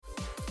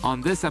On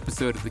this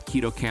episode of the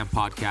Keto Camp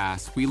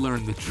podcast, we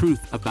learn the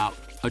truth about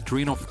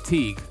adrenal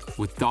fatigue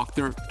with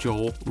Dr.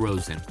 Joel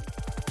Rosen.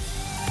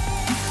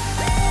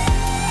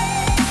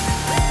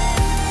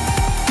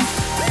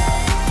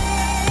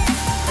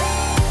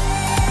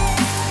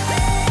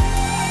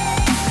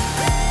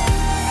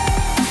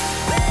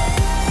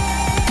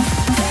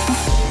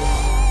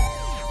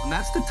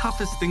 That's the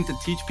toughest thing to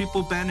teach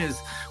people, Ben, is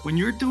when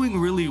you're doing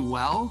really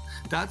well,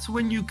 that's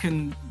when you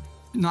can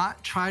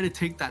not try to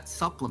take that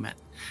supplement,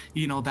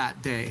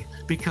 that day.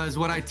 Because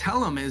what I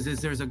tell them is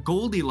there's a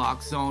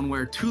Goldilocks zone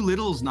where too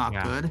little is not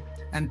good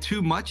and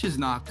too much is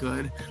not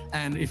good.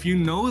 And if you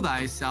know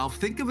thyself,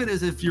 think of it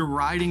as if you're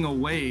riding a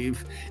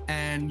wave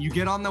and you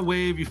get on the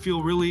wave, you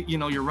feel really,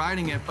 you're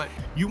riding it, but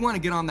you want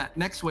to get on that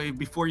next wave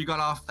before you got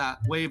off that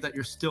wave that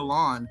you're still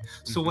on.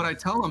 So what I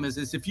tell them is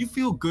if you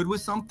feel good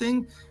with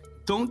something,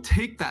 don't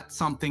take that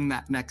something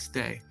that next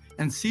day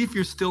and see if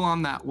you're still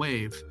on that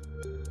wave.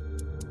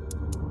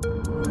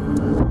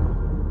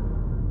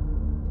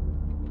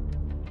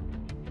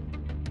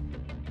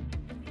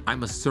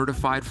 I'm a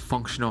certified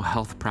functional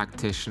health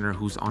practitioner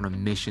who's on a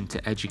mission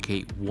to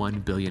educate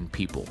 1 billion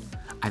people.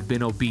 I've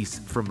been obese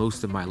for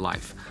most of my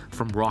life.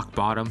 From rock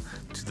bottom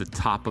to the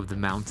top of the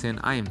mountain,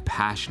 I am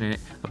passionate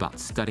about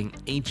studying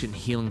ancient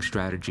healing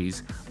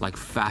strategies like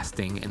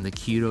fasting and the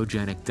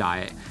ketogenic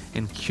diet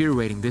and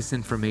curating this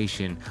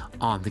information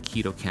on the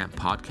Keto Camp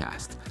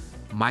podcast.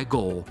 My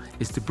goal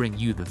is to bring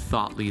you the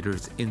thought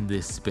leaders in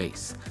this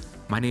space.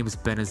 My name is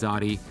Ben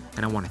Azadi,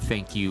 and I want to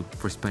thank you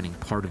for spending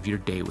part of your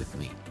day with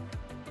me.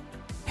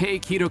 Hey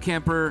Keto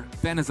Camper,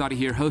 Ben Azadi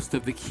here, host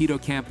of the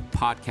Keto Camp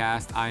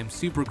podcast. I am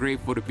super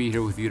grateful to be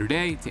here with you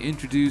today to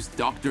introduce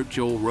Dr.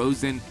 Joel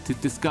Rosen to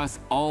discuss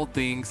all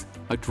things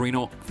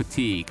adrenal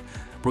fatigue.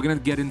 We're going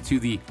to get into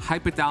the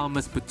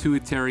hypothalamus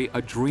pituitary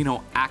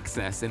adrenal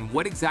axis and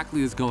what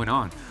exactly is going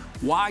on.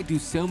 Why do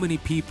so many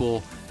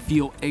people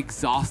feel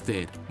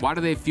exhausted? Why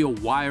do they feel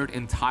wired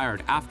and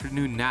tired?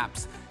 Afternoon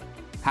naps,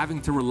 having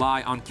to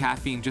rely on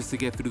caffeine just to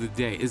get through the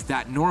day. Is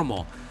that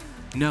normal?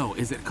 No.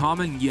 Is it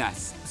common?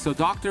 Yes. So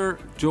Dr.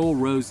 Joel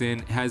Rosen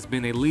has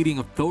been a leading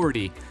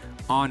authority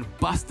on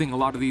busting a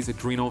lot of these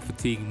adrenal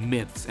fatigue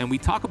myths. And we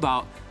talk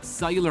about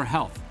cellular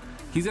health.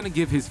 He's going to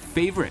give his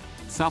favorite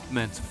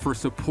supplements for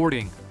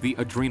supporting the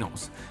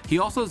adrenals. He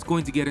also is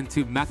going to get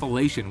into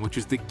methylation, which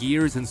is the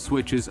gears and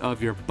switches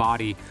of your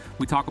body.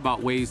 We talk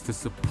about ways to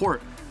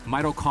support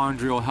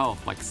mitochondrial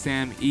health like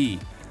SAMe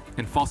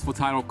and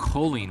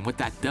phosphatidylcholine, what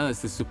that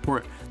does to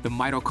support the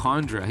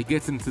mitochondria. He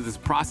gets into this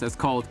process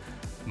called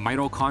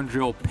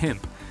mitochondrial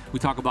pimp. We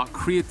talk about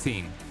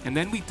creatine, and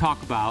then we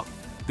talk about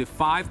the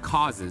 5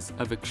 causes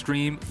of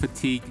extreme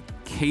fatigue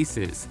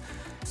cases.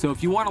 So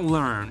if you want to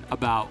learn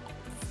about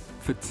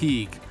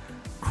fatigue,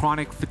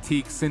 chronic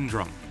fatigue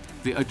syndrome,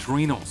 the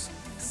adrenals,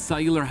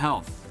 cellular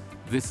health,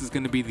 this is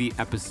going to be the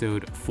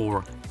episode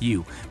for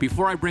you.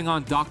 Before I bring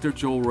on Dr.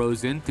 Joel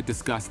Rosen to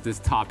discuss this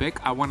topic,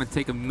 I want to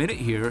take a minute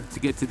here to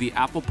get to the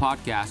Apple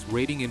Podcast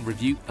rating and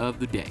review of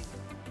the day.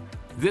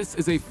 This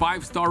is a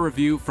 5-star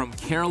review from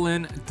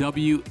Carolyn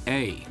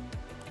W.A.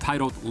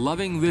 titled,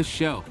 "Loving this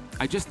show.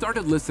 I just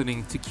started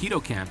listening to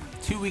Keto Camp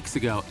 2 weeks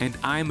ago and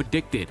I'm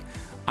addicted.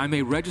 I'm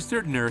a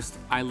registered nurse.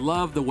 I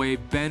love the way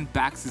Ben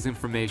backs his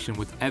information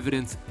with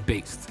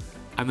evidence-based.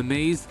 I'm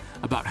amazed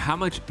about how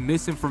much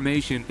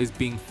misinformation is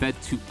being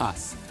fed to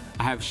us.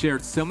 I have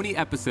shared so many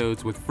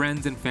episodes with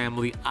friends and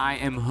family. I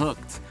am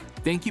hooked.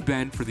 Thank you,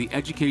 Ben, for the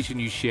education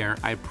you share.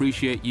 I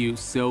appreciate you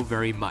so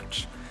very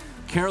much."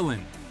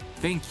 Carolyn,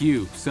 thank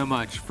you so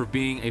much for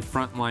being a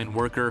frontline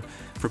worker,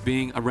 for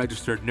being a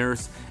registered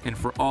nurse, and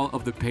for all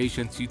of the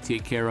patients you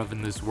take care of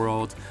in this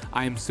world.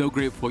 I am so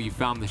grateful you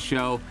found the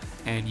show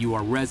and you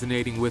are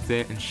resonating with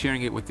it and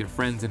sharing it with your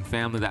friends and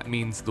family. That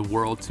means the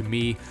world to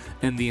me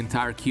and the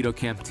entire Keto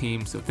Camp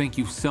team. So thank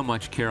you so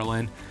much,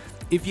 Carolyn.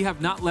 If you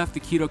have not left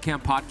the Keto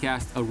Camp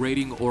podcast a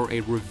rating or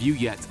a review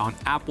yet on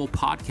Apple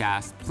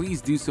Podcasts,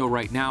 please do so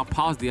right now.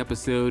 Pause the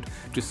episode,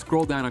 just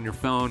scroll down on your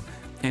phone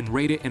and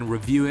rate it and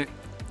review it.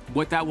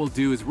 What that will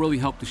do is really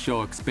help the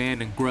show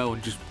expand and grow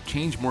and just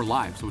change more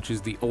lives, which is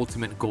the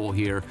ultimate goal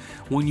here.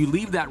 When you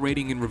leave that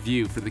rating and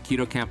review for the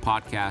Keto Camp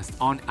podcast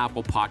on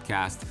Apple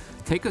Podcasts,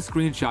 take a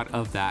screenshot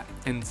of that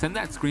and send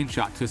that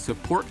screenshot to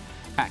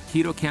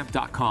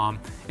support@ketocamp.com,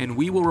 and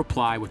we will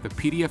reply with a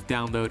PDF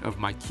download of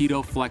my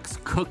Keto Flex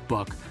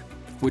cookbook,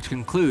 which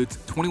includes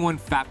 21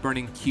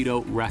 fat-burning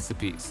keto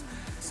recipes.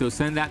 So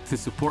send that to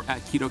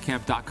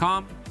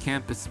support@ketocamp.com.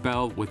 Camp is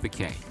spelled with a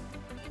K.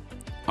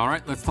 All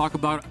right, let's talk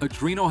about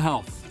adrenal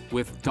health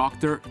with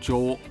Dr.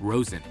 Joel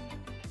Rosen.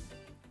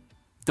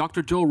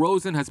 Dr. Joel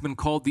Rosen has been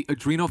called the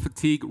adrenal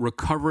fatigue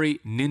recovery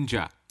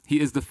ninja. He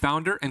is the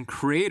founder and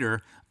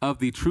creator of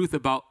The Truth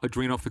About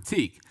Adrenal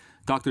Fatigue.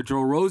 Dr.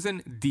 Joel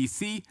Rosen,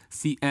 DC,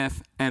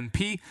 CF,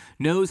 MP,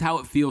 knows how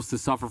it feels to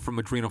suffer from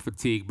adrenal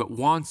fatigue, but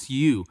wants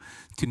you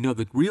to know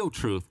the real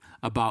truth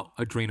about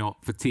adrenal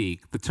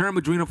fatigue. The term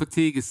adrenal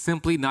fatigue is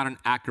simply not an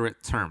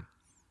accurate term.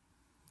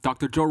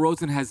 Dr. Joe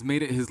Rosen has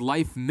made it his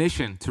life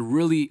mission to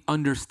really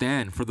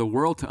understand, for the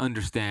world to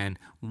understand,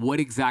 what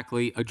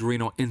exactly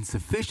adrenal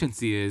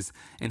insufficiency is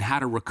and how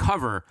to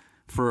recover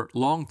for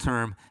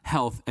long-term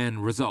health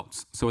and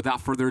results. So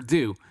without further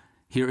ado,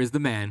 here is the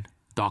man,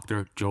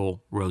 Dr.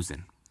 Joel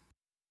Rosen.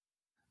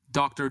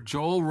 Dr.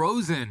 Joel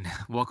Rosen,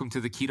 welcome to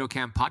the Keto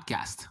Camp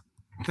podcast.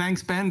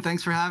 Thanks, Ben.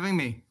 Thanks for having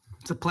me.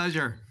 It's a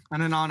pleasure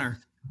and an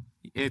honor.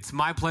 It's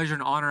my pleasure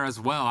and honor as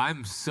well.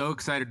 I'm so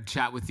excited to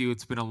chat with you.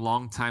 It's been a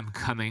long time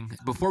coming.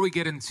 Before we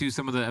get into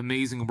some of the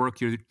amazing work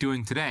you're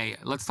doing today,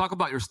 let's talk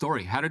about your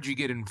story. How did you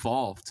get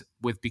involved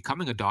with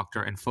becoming a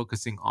doctor and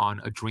focusing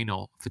on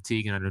adrenal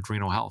fatigue and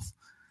adrenal health?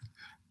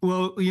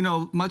 Well,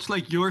 much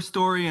like your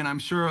story, and I'm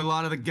sure a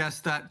lot of the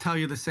guests that tell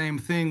you the same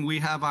thing, we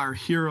have our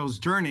hero's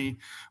journey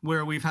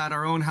where we've had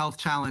our own health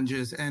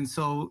challenges. And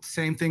so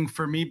same thing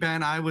for me,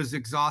 Ben. I was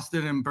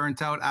exhausted and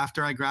burnt out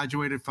after I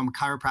graduated from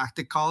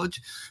chiropractic college.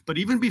 But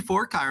even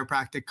before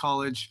chiropractic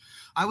college,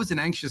 I was an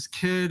anxious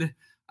kid.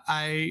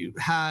 I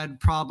had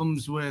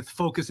problems with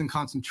focus and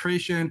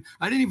concentration.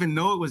 I didn't even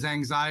know it was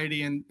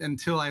anxiety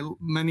until I,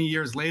 many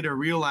years later,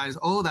 realized,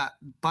 that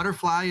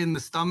butterfly in the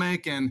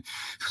stomach and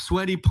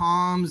sweaty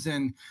palms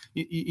and,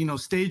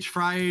 stage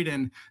fright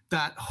and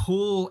that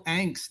whole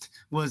angst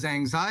was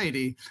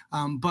anxiety.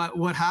 But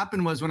what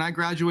happened was when I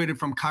graduated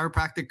from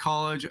chiropractic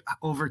college,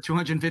 over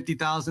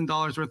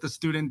 $250,000 worth of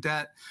student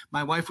debt,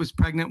 my wife was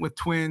pregnant with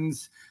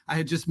twins. I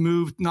had just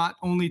moved not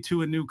only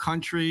to a new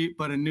country,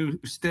 but a new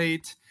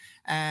state.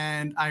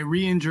 And I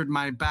re-injured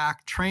my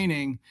back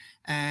training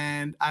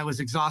and I was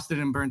exhausted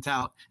and burnt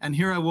out. And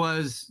here I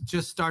was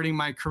just starting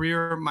my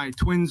career. My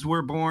twins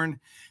were born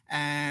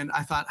and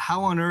I thought,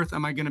 how on earth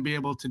am I going to be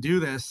able to do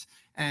this?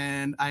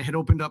 And I had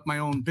opened up my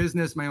own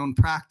business, my own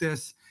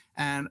practice.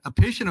 And a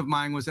patient of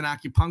mine was an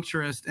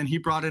acupuncturist, and he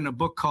brought in a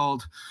book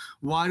called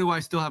Why Do I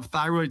Still Have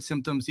Thyroid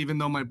Symptoms Even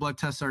Though My Blood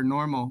Tests Are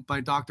Normal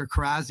by Dr.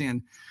 Karazian.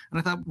 And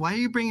I thought, why are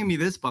you bringing me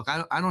this book?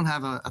 I don't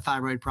have a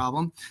thyroid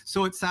problem.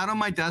 So it sat on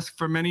my desk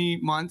for many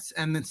months,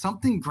 and then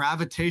something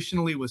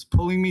gravitationally was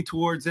pulling me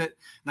towards it.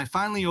 And I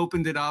finally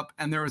opened it up,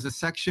 and there was a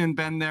section,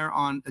 Ben, there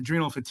on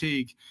adrenal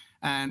fatigue.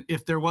 And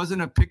if there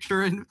wasn't a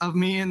picture of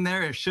me in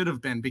there, it should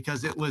have been,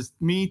 because it was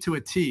me to a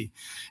T.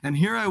 And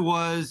here I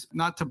was,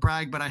 not to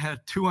brag, but I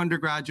had 2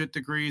 undergraduate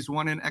degrees,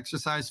 one in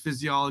exercise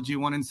physiology,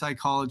 one in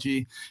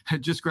psychology,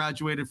 had just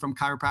graduated from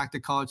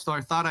chiropractic college. So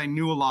I thought I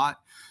knew a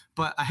lot,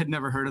 but I had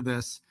never heard of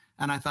this.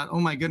 And I thought,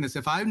 oh my goodness,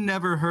 if I've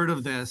never heard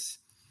of this,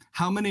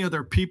 how many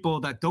other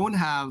people that don't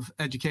have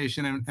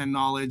education and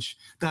knowledge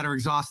that are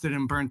exhausted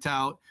and burnt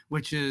out,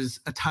 which is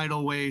a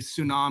tidal wave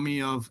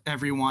tsunami of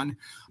everyone,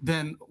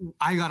 then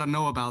I got to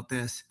know about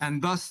this.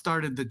 And thus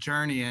started the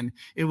journey. And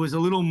it was a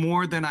little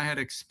more than I had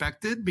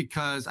expected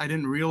because I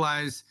didn't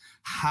realize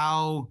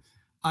how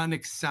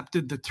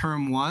unaccepted the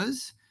term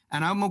was.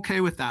 And I'm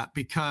okay with that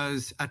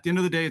because at the end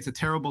of the day, it's a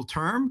terrible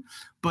term,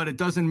 but it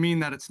doesn't mean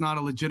that it's not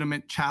a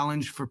legitimate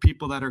challenge for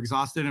people that are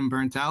exhausted and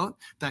burnt out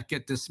that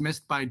get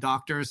dismissed by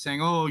doctors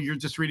saying, oh, you're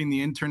just reading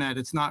the internet.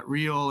 It's not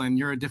real and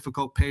you're a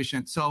difficult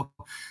patient. So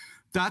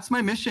that's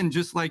my mission,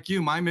 just like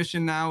you. My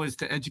mission now is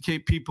to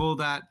educate people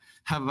that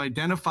have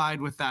identified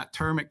with that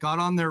term. It got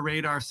on their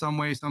radar some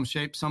way, some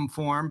shape, some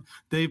form.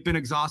 They've been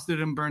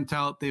exhausted and burnt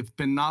out. They've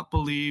been not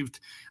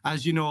believed.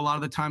 As you know, a lot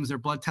of the times their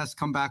blood tests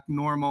come back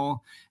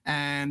normal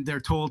and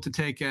they're told to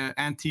take an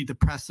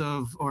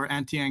antidepressive or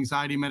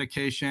anti-anxiety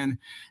medication,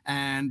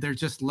 and they're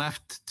just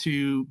left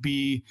to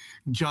be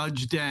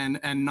judged and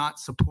not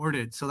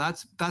supported. So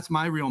that's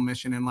my real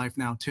mission in life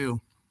now too.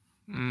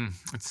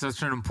 It's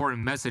such an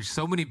important message.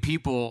 So many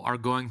people are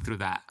going through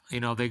that.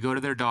 They go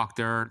to their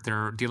doctor,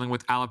 they're dealing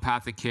with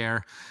allopathic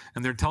care,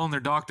 and they're telling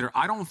their doctor,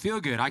 I don't feel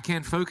good. I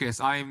can't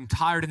focus. I'm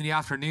tired in the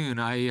afternoon.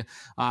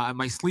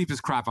 My sleep is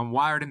crap. I'm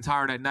wired and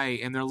tired at night.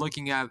 And they're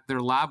looking at their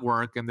lab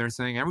work and they're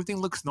saying, everything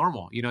looks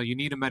normal. You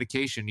need a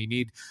medication. You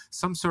need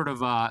some sort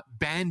of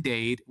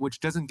Band-Aid,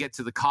 which doesn't get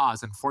to the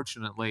cause,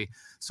 unfortunately.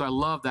 So I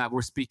love that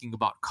we're speaking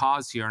about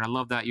cause here. And I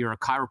love that you're a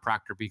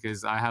chiropractor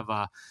because I have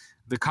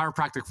the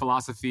chiropractic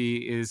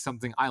philosophy is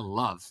something I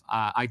love.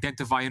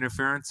 Identify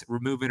interference,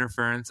 remove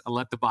interference, and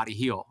let the body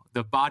heal.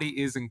 The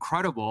body is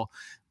incredible.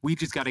 We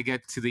just got to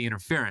get to the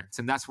interference.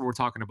 And that's what we're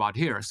talking about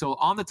here. So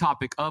on the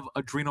topic of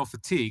adrenal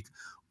fatigue,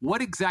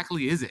 what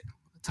exactly is it?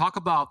 Talk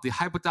about the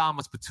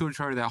hypothalamus,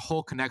 pituitary, that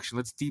whole connection.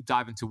 Let's deep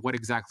dive into what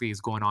exactly is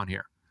going on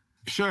here.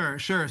 Sure.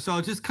 So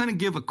I'll just kind of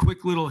give a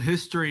quick little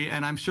history,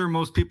 and I'm sure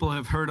most people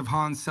have heard of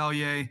Hans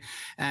Selye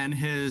and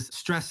his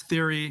stress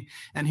theory,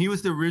 and he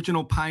was the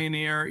original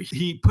pioneer.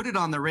 He put it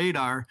on the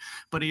radar,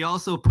 but he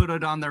also put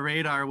it on the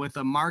radar with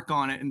a mark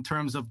on it in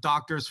terms of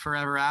doctors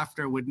forever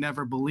after would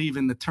never believe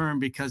in the term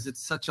because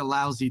it's such a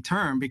lousy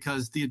term,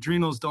 because the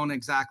adrenals don't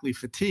exactly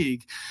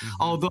fatigue.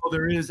 Although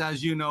there is,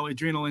 as you know,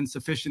 adrenal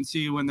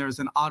insufficiency when there's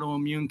an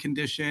autoimmune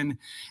condition,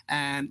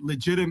 and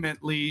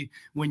legitimately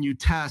when you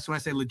test, when I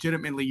say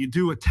legitimately, you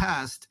do a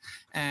test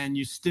and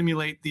you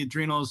stimulate the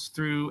adrenals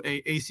through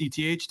a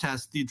ACTH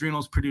test, the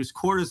adrenals produce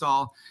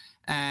cortisol,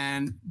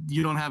 and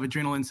you don't have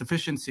adrenal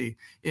insufficiency.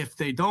 If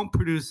they don't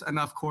produce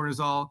enough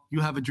cortisol, you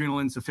have adrenal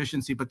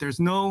insufficiency, but there's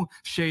no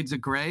shades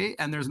of gray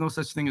and there's no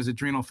such thing as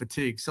adrenal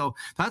fatigue. So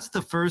that's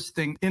the first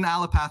thing in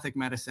allopathic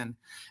medicine.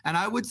 And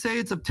I would say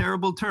it's a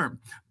terrible term,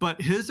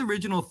 but his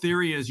original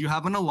theory is you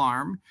have an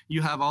alarm,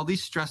 you have all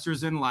these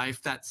stressors in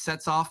life that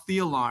sets off the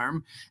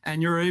alarm,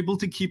 and you're able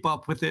to keep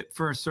up with it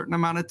for a certain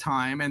amount of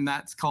time. And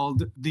that's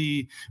called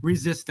the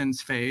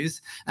resistance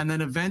phase. And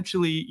then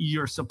eventually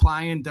your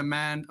supply and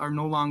demand are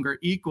no longer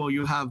equal.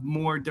 You have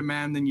more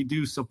demand than you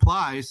do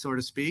supply, so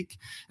to speak.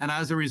 And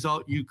as a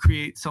result, you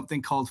create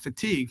something called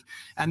fatigue.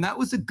 And that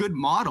was a good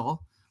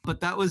model, but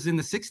that was in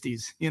the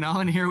 60s,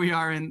 and here we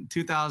are in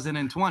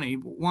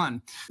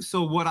 2021.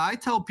 So what I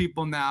tell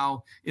people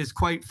now is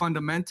quite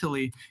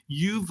fundamentally,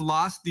 you've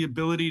lost the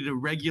ability to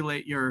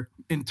regulate your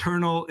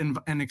internal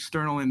and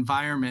external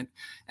environment.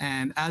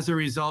 And as a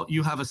result,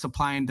 you have a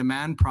supply and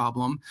demand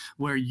problem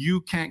where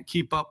you can't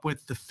keep up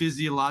with the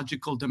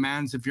physiological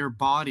demands of your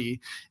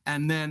body.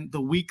 And then the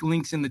weak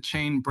links in the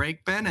chain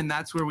break, Ben. And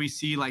that's where we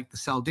see like the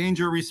cell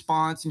danger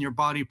response, and your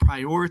body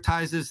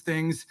prioritizes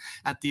things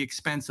at the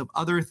expense of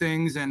other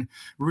things. And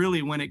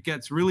really, when it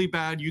gets really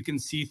bad, you can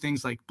see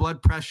things like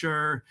blood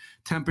pressure,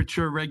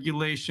 temperature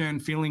regulation,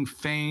 feeling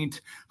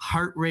faint,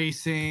 heart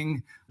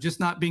racing, just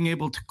not being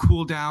able to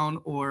cool down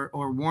or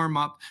warm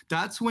up.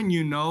 That's when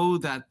you know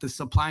that the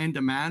supply and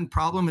demand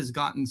problem has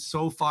gotten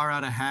so far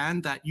out of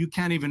hand that you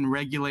can't even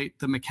regulate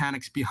the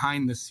mechanics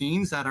behind the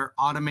scenes that are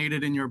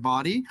automated in your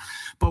body.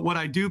 But what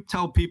I do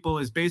tell people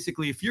is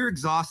basically, if you're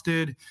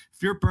exhausted,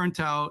 if you're burnt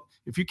out,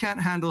 if you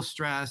can't handle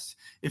stress,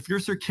 if your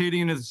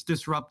circadian is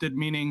disrupted,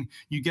 meaning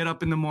you get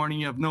up in the morning,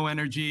 you have no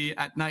energy,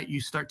 at night you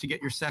start to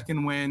get your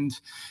second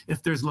wind,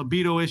 if there's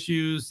libido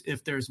issues,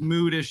 if there's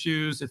mood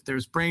issues, if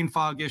there's brain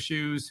fog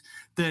issues,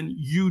 then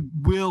you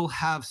will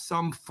have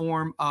some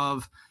form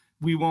of,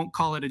 we won't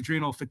call it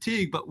adrenal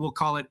fatigue, but we'll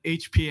call it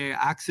HPA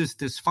axis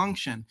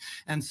dysfunction.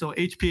 And so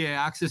HPA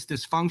axis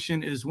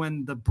dysfunction is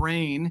when the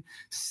brain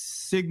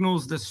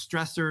signals the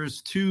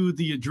stressors to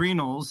the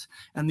adrenals,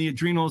 and the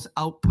adrenals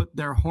output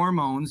their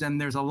hormones.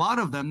 And there's a lot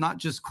of them, not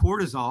just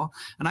cortisol.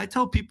 And I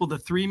tell people the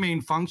three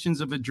main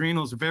functions of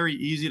adrenals are very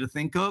easy to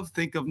think of.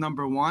 Think of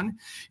number one,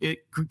 it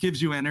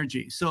gives you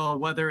energy. So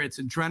whether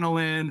it's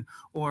adrenaline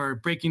or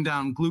breaking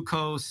down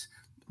glucose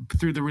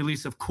through the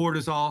release of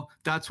cortisol,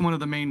 that's one of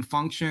the main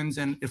functions.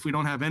 And if we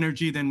don't have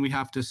energy, then we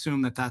have to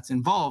assume that that's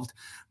involved.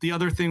 The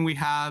other thing we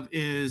have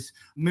is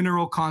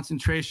mineral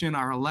concentration,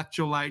 our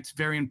electrolytes,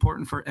 very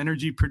important for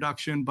energy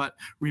production, but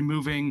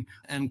removing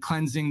and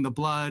cleansing the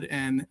blood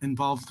and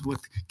involved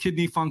with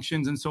kidney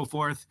functions and so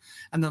forth.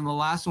 And then the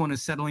last one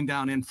is settling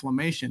down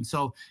inflammation.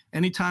 So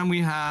anytime we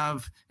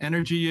have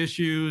energy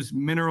issues,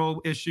 mineral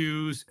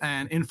issues,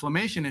 and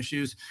inflammation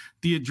issues,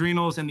 the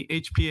adrenals and the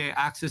HPA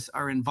axis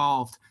are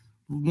involved.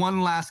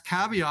 One last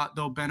caveat,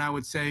 though, Ben, I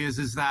would say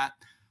is that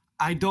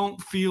I don't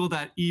feel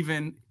that,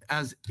 even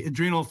as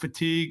adrenal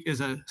fatigue is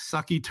a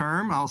sucky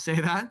term, I'll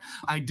say that,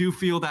 I do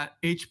feel that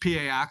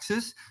HPA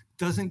axis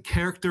doesn't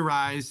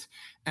characterize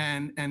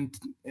and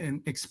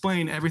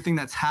explain everything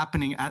that's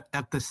happening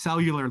at the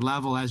cellular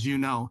level, as you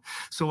know.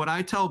 So what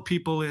I tell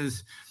people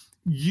is,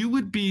 you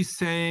would be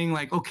saying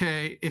like,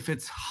 okay, if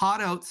it's hot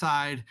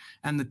outside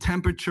and the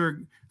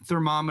temperature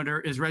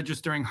thermometer is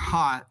registering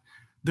hot,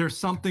 there's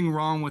something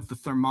wrong with the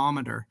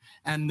thermometer.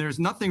 And there's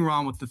nothing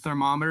wrong with the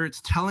thermometer.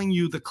 It's telling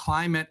you the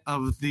climate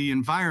of the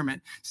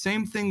environment.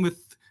 Same thing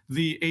with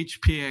the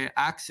HPA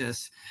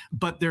axis,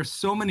 but there's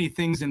so many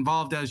things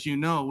involved, as you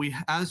know.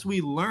 As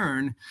we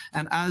learn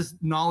and as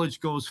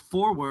knowledge goes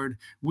forward,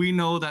 we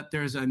know that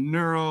there's a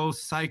neuro,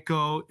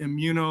 psycho,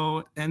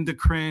 immuno,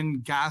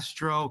 endocrine,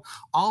 gastro,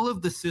 all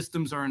of the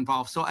systems are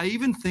involved. So I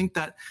even think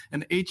that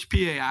an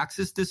HPA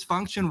axis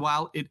dysfunction,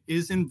 while it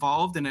is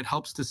involved and it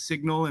helps to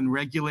signal and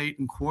regulate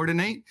and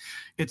coordinate,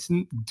 it's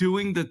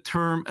doing the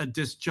term a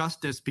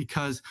disjustice,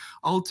 because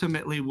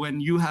ultimately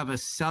when you have a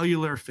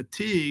cellular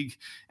fatigue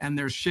and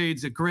there's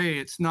shades of gray,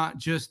 it's not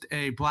just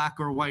a black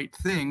or white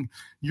thing.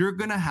 You're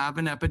going to have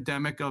an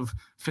epidemic of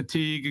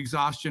fatigue,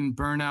 exhaustion,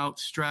 burnout,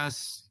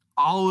 stress,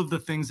 all of the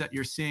things that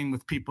you're seeing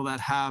with people that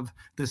have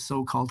this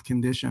so-called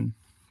condition.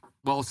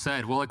 Well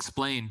said, well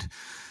explained.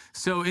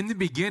 So in the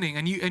beginning,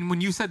 and when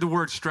you said the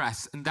word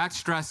stress, and that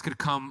stress could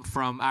come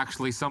from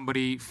actually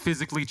somebody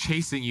physically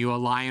chasing you, a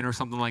lion or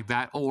something like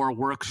that, or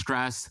work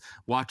stress,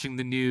 watching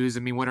the news,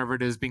 I mean, whatever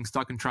it is, being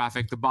stuck in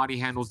traffic, the body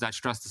handles that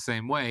stress the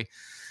same way.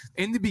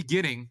 In the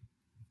beginning,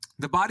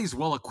 the body's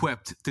well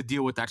equipped to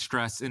deal with that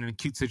stress in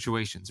acute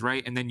situations,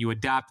 right? And then you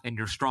adapt and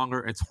you're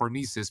stronger. It's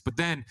hormesis. But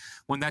then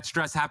when that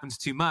stress happens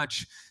too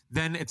much,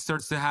 then it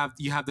starts to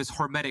you have this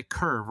hormetic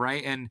curve,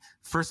 right? And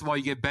first of all,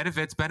 you get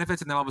benefits,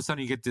 and then all of a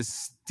sudden you get this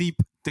steep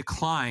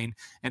decline,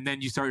 and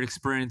then you start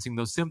experiencing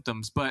those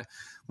symptoms. But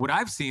what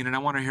I've seen, and I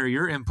want to hear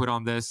your input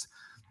on this,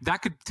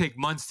 that could take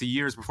months to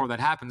years before that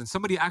happens. And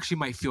somebody actually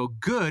might feel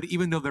good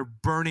even though they're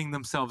burning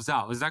themselves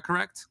out. Is that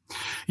correct?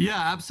 Yeah,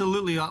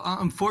 absolutely.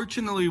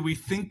 Unfortunately, we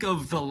think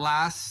of the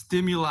last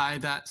stimuli,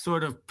 that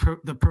sort of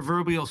the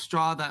proverbial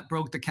straw that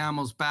broke the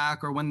camel's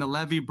back, or when the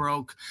levee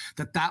broke,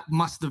 that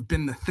must have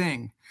been the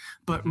thing.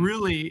 But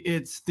really,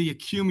 it's the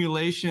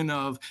accumulation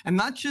of, and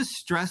not just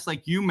stress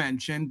like you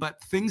mentioned,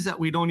 but things that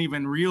we don't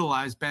even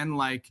realize, Ben,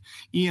 like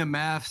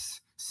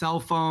EMFs, cell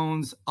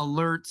phones,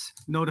 alerts,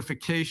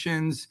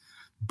 notifications,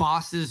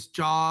 bosses,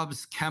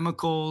 jobs,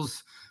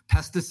 chemicals,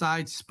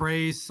 pesticides,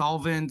 sprays,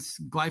 solvents,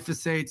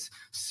 glyphosates,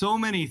 so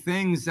many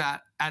things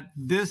that at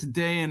this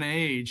day and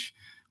age,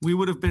 we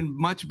would have been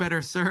much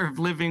better served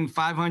living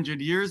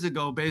 500 years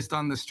ago based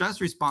on the stress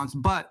response.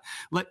 But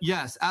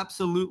yes,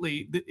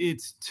 absolutely.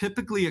 It's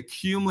typically a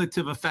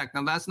cumulative effect.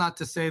 Now, that's not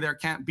to say there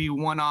can't be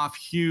one-off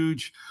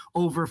huge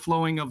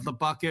overflowing of the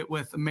bucket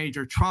with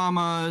major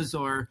traumas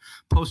or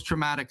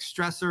post-traumatic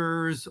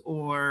stressors,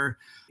 or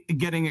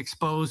getting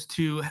exposed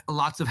to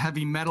lots of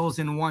heavy metals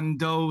in one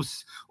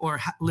dose, or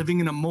living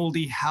in a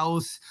moldy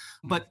house.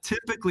 But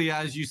typically,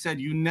 as you said,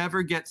 you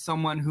never get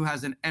someone who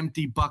has an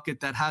empty bucket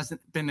that hasn't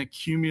been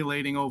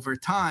accumulating over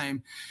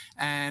time.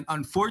 And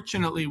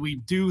unfortunately, we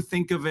do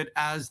think of it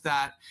as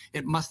that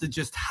it must have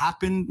just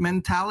happened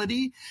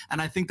mentality.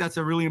 And I think that's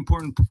a really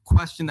important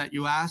question that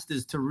you asked,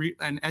 is to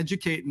and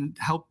educate and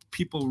help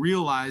people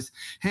realize,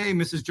 hey,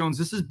 Mrs. Jones,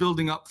 this is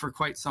building up for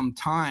quite some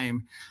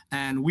time.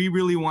 And we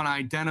really want to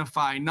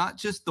identify not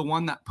just the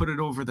one that put it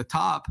over the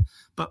top,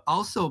 but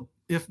also,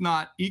 if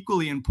not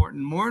equally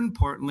important, more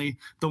importantly,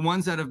 the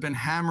ones that have been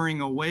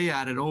hammering away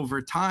at it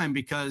over time,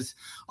 because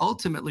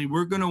ultimately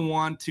we're going to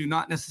want to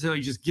not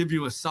necessarily just give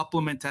you a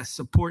supplement to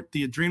support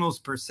the adrenals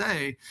per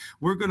se.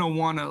 We're going to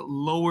want to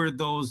lower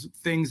those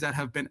things that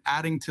have been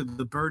adding to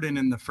the burden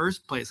in the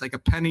first place. Like a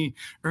penny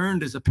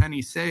earned is a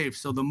penny saved.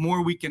 So the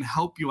more we can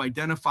help you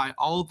identify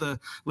all the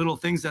little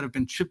things that have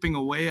been chipping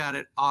away at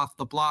it off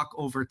the block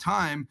over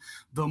time,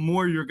 the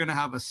more you're going to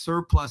have a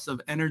surplus of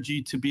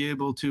energy to be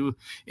able to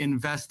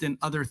invest in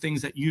other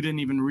things that you didn't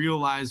even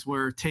realize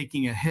were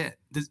taking a hit.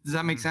 Does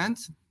that make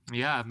sense?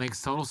 Yeah, it makes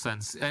total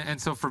sense.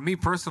 And so for me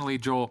personally,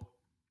 Joel,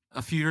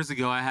 a few years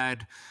ago, I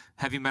had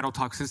heavy metal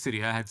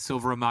toxicity. I had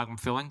silver amalgam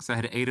fillings. I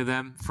had 8 of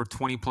them for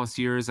 20 plus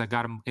years. I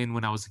got them in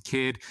when I was a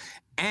kid.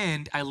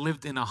 And I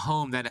lived in a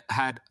home that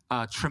had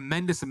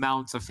tremendous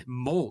amounts of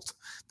mold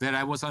that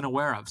I was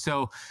unaware of.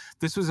 So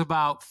this was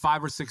about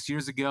 5 or 6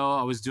 years ago.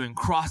 I was doing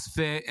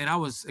CrossFit and I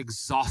was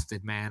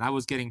exhausted, man. I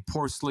was getting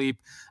poor sleep.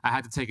 I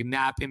had to take a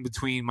nap in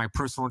between my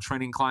personal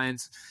training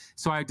clients.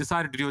 So I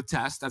decided to do a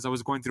test as I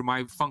was going through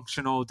my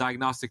functional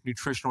diagnostic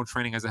nutritional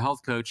training as a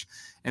health coach.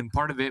 And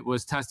part of it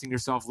was testing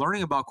yourself,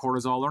 learning about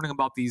cortisol, learning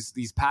about these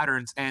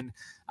patterns. And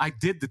I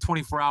did the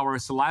 24-hour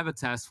saliva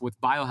test with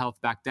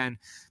BioHealth back then,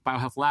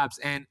 BioHealth Labs,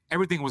 and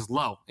everything was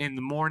low in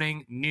the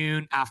morning,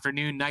 noon,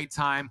 afternoon,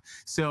 nighttime.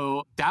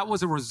 So that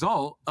was a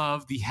result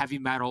of the heavy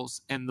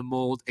metals and the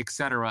mold,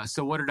 etc.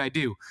 So what did I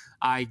do?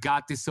 I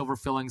got the silver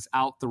fillings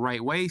out the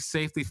right way,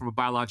 safely from a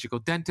biological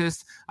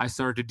dentist. I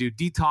started to do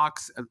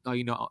detox,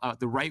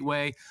 the right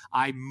way.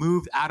 I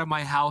moved out of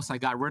my house. I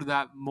got rid of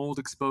that mold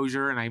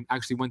exposure, and I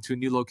actually went to a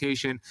new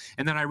location.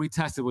 And then I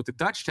retested with the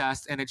Dutch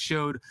test, and it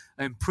showed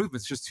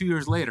improvements just 2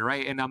 years later,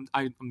 right? And I'm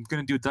going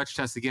to do a Dutch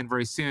test again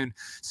very soon.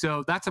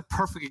 So that's a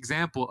perfect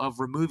example of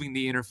removing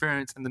the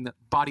interference, and then the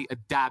body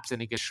adapts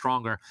and it gets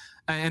stronger.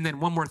 And then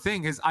one more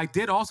thing is I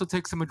did also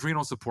take some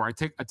adrenal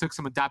support. I took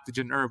some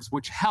adaptogen herbs,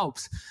 which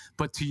helps.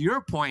 But to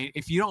your point,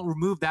 if you don't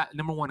remove that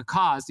number one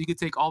cause, you could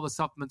take all the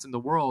supplements in the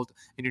world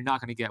and you're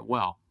not going to get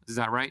well. Is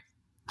that right?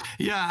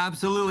 Yeah,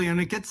 absolutely. And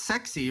it gets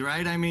sexy,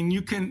 right? I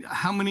mean,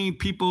 how many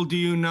people do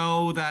you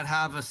know that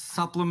have a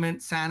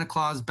supplement Santa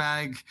Claus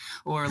bag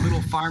or a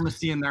little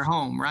pharmacy in their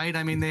home, right?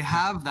 I mean, they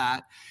have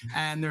that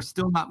and they're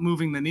still not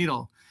moving the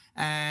needle.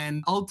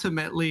 And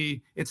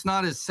ultimately, it's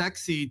not as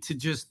sexy to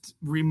just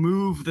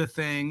remove the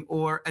thing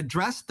or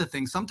address the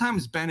thing.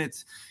 Sometimes, Ben,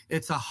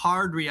 it's a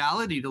hard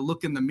reality to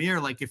look in the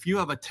mirror. Like if you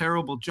have a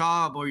terrible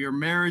job or your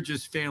marriage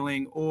is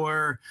failing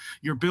or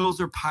your bills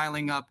are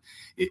piling up,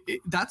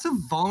 that's a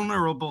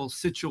vulnerable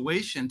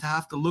situation to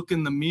have to look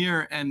in the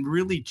mirror and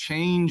really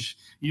change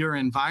your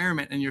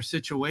environment and your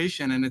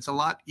situation. And it's a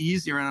lot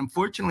easier. And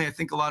unfortunately, I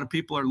think a lot of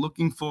people are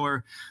looking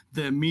for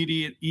the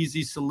immediate,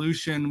 easy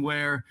solution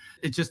where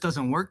it just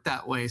doesn't work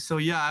that way. So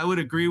yeah, I would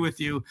agree with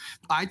you.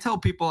 I tell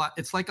people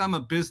it's like I'm a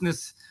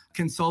business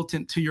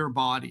consultant to your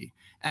body,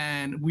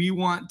 and we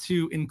want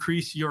to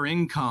increase your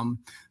income,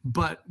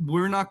 but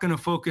we're not going to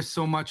focus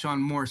so much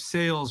on more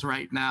sales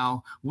right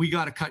now. We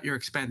got to cut your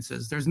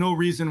expenses. There's no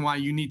reason why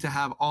you need to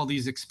have all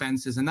these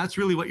expenses. And that's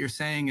really what you're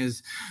saying,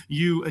 is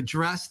you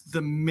address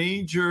the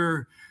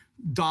major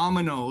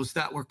dominoes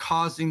that were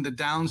causing the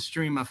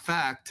downstream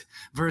effect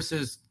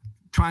versus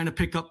trying to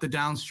pick up the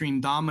downstream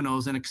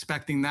dominoes and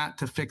expecting that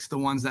to fix the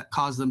ones that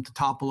caused them to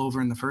topple over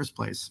in the first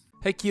place.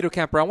 Hey, Keto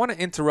Camper, I want to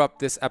interrupt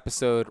this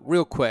episode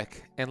real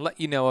quick and let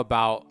you know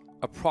about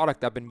a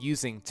product I've been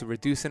using to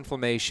reduce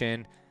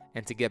inflammation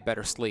and to get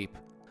better sleep.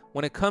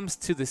 when it comes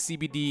to the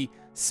CBD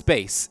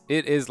space,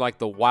 it is like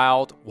the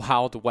wild,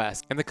 wild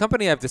west. And the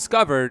company I've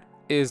discovered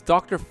is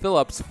Dr.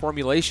 Phillips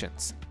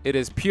Formulations. It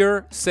is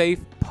pure, safe,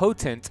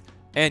 potent,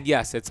 and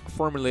yes, it's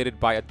formulated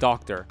by a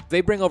doctor.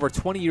 They bring over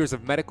 20 years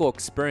of medical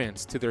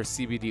experience to their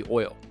CBD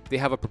oil. They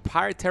have a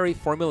proprietary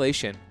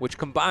formulation which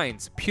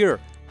combines pure,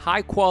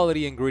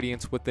 high-quality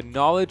ingredients with the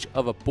knowledge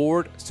of a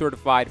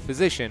board-certified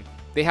physician.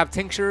 They have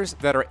tinctures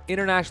that are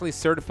internationally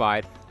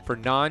certified for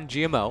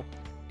non-GMO.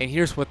 And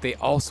here's what they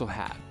also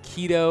have: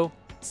 keto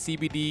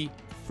CBD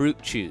fruit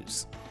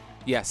chews.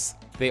 Yes,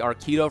 they are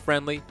keto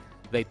friendly,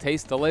 they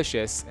taste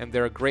delicious, and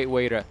they're a great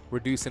way to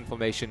reduce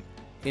inflammation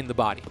in the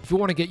body. If you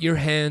want to get your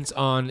hands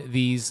on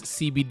these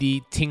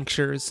CBD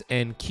tinctures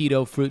and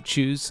keto fruit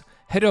chews,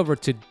 head over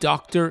to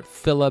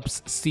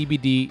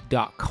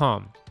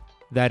drphillipscbd.com.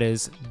 That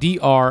is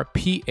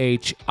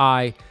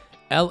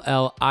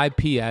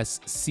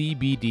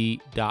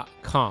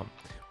drphillipscbd.com.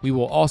 We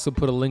will also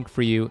put a link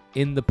for you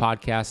in the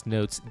podcast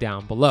notes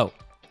down below.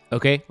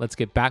 Okay, let's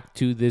get back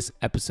to this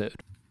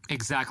episode.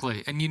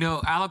 Exactly. And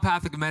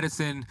allopathic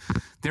medicine,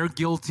 they're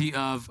guilty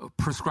of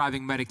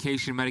prescribing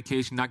medication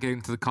not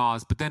getting to the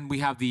cause. But then we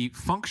have the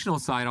functional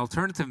side,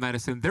 alternative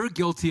medicine. They're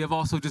guilty of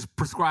also just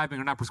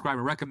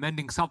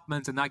recommending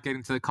supplements and not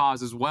getting to the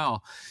cause as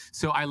well.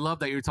 So I love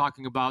that you're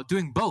talking about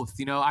doing both.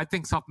 I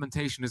think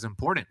supplementation is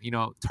important,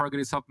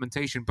 targeted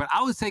supplementation. But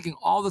I was taking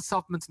all the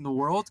supplements in the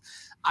world.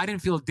 I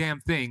didn't feel a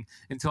damn thing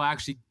until I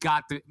actually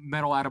got the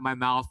metal out of my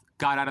mouth,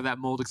 got out of that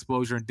mold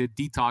exposure and did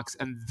detox.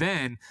 And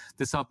then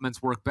the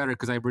supplements work better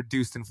because I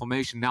reduced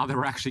inflammation. Now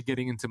they're actually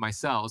getting into my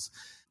cells.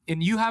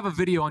 And you have a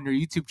video on your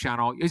YouTube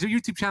channel. Is your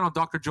YouTube channel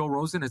Dr. Joe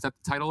Rosen? Is that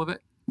the title of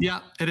it? Yeah,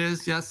 it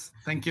is. Yes.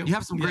 Thank you. You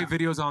have some great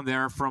videos on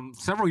there from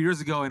several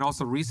years ago and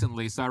also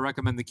recently. So I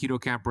recommend the Keto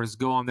Campers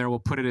go on there. We'll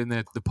put it in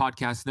the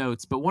podcast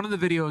notes. But one of the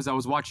videos I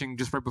was watching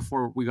just right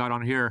before we got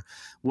on here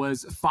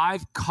was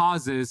 5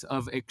 causes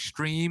of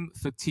extreme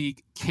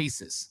fatigue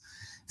cases.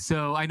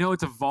 So I know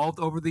it's evolved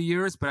over the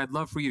years, but I'd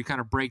love for you to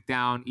kind of break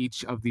down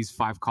each of these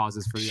 5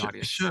 causes for the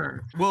audience.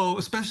 Sure. Well,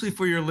 especially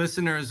for your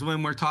listeners,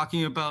 when we're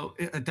talking about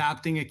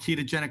adapting a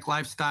ketogenic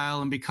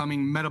lifestyle and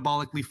becoming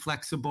metabolically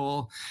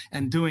flexible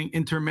and doing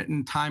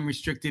intermittent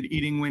time-restricted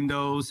eating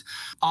windows,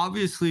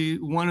 obviously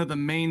one of the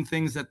main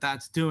things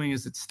that's doing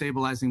is it's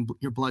stabilizing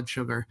your blood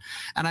sugar.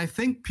 And I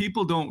think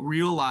people don't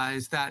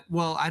realize that,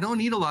 well, I don't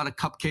eat a lot of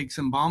cupcakes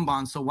and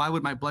bonbons, so why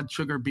would my blood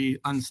sugar be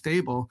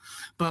unstable?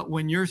 But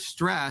when you're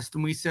stressed,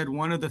 and we said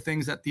one of the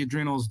things that the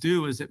adrenals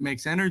do is it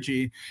makes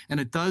energy, and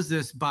it does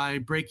this by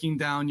breaking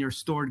down your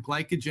stored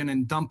glycogen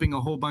and dumping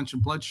a whole bunch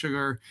of blood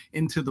sugar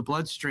into the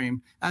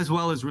bloodstream, as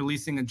well as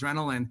releasing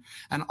adrenaline.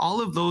 And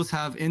all of those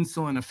have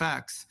insulin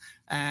effects.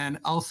 And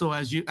also,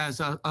 as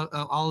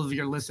all of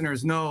your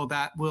listeners know,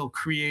 that will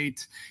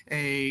create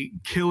a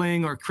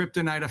killing or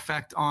kryptonite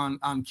effect on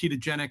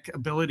ketogenic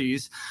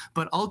abilities.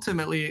 But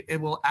ultimately,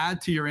 it will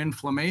add to your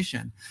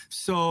inflammation.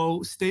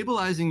 So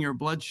stabilizing your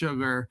blood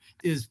sugar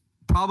is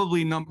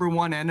probably number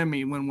one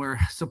enemy when we're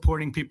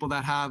supporting people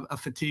that have a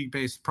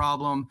fatigue-based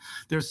problem.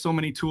 There's so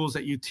many tools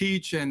that you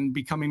teach, and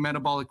becoming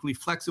metabolically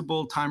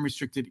flexible,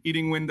 time-restricted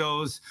eating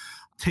windows,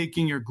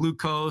 taking your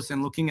glucose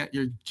and looking at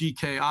your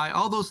GKI.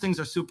 All those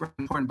things are super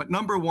important. But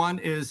number one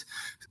is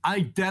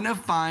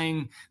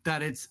identifying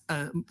that it's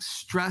a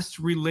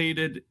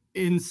stress-related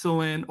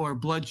insulin or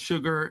blood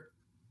sugar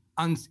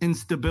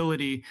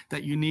instability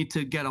that you need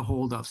to get a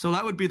hold of. So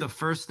that would be the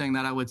first thing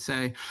that I would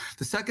say.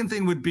 The second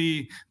thing would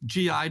be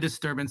GI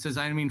disturbances.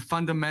 I mean,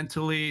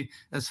 fundamentally,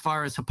 as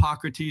far as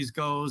Hippocrates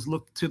goes,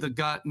 look to the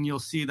gut and you'll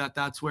see that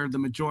that's where the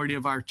majority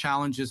of our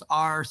challenges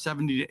are.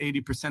 70 to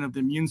 80% of the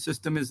immune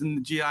system is in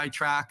the GI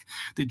tract.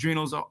 The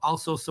adrenals are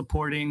also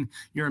supporting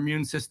your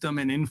immune system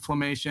and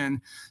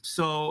inflammation.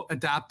 So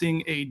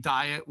adapting a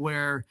diet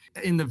where,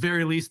 in the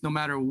very least, no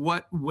matter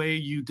what way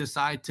you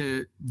decide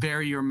to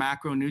vary your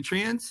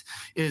macronutrients,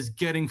 is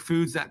getting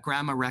foods that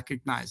grandma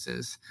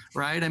recognizes,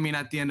 right? I mean,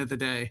 at the end of the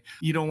day,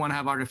 you don't want to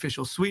have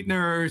artificial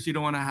sweeteners. You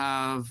don't want to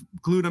have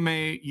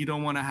glutamate. You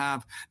don't want to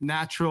have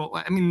natural.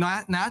 I mean,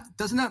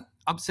 doesn't that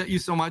upset you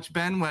so much,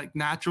 Ben? Like,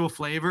 natural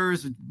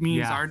flavors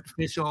means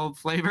artificial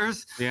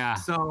flavors. Yeah.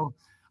 So,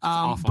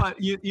 but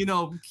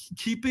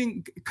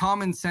keeping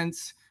common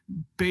sense,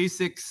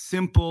 basic,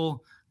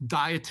 simple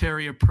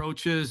dietary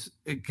approaches,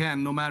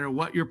 again, no matter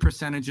what your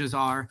percentages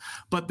are.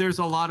 But there's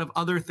a lot of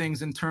other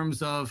things in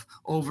terms of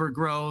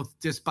overgrowth,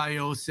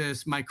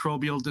 dysbiosis,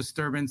 microbial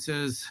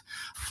disturbances,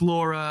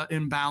 flora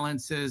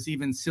imbalances,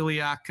 even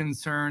celiac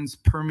concerns,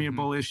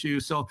 permeable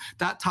issues. So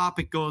that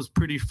topic goes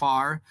pretty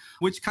far,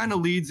 which kind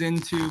of leads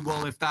into,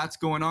 well, if that's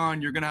going on,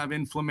 you're going to have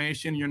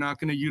inflammation. You're not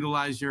going to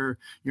utilize your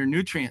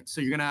nutrients. So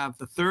you're going to have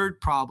the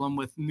third problem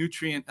with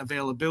nutrient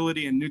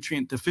availability and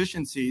nutrient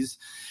deficiencies.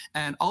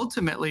 And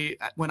ultimately,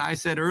 when I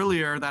said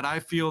earlier that I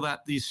feel that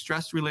that these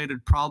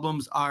stress-related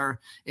problems are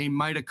a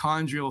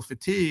mitochondrial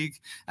fatigue,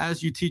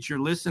 as you teach your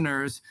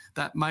listeners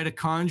that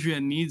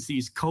mitochondria needs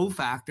these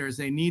cofactors,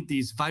 they need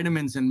these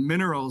vitamins and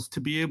minerals to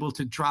be able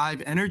to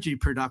drive energy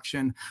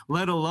production,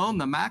 let alone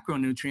the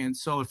macronutrients.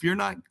 So if you're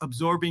not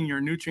absorbing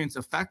your nutrients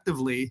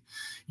effectively,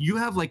 you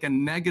have like a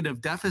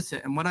negative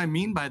deficit. And what I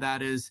mean by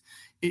that is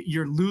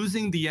you're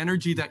losing the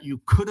energy that you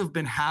could have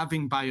been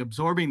having by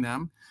absorbing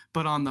them.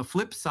 But on the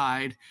flip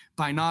side,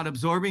 by not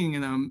absorbing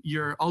them,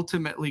 you're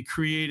ultimately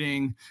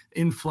creating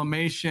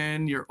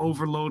inflammation, you're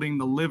overloading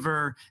the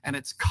liver, and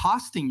it's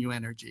costing you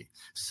energy.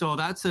 So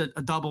that's a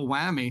double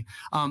whammy.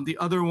 The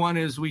other one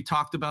is we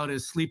talked about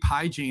is sleep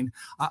hygiene.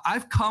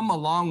 I've come a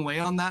long way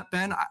on that,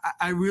 Ben.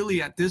 I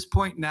really, at this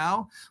point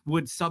now,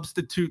 would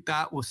substitute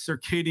that with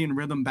circadian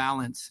rhythm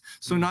balance.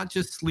 So not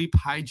just sleep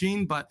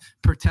hygiene, but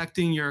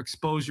protecting your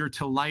exposure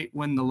to light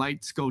when the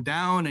lights go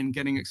down and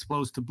getting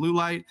exposed to blue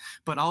light,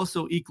 but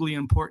also equally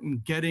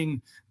important,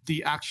 getting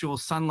the actual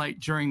sunlight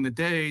during the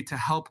day to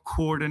help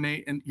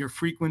coordinate your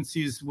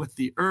frequencies with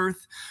the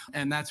earth.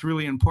 And that's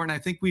really important. I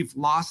think we've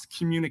lost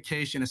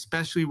communication,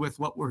 especially with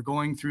what we're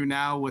going through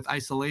now with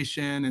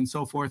isolation and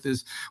so forth,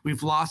 is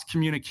we've lost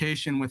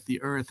communication with the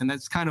earth. And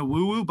that's kind of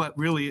woo-woo, but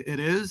really it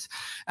is.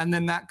 And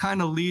then that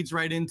kind of leads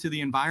right into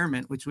the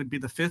environment, which would be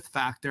the fifth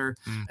factor.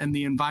 And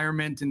the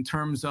environment in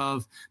terms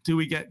of, do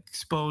we get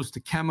exposed to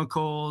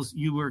chemicals?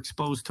 You were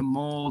exposed to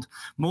mold.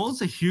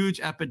 Mold's a huge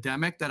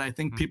epidemic that I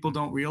think people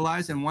don't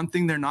realize. And one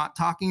thing they're not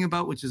talking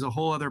about, which is a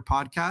whole other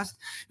podcast,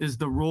 is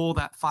the role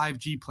that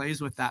 5G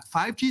plays with that.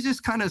 5G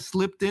just kind of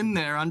slipped in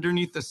there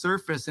underneath the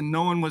surface and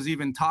no one was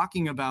even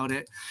talking about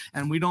it.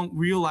 And we don't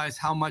realize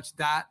how much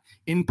that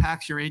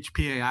impacts your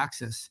HPA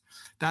axis.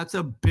 That's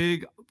a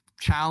big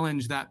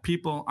challenge that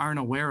people aren't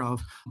aware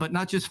of. But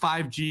not just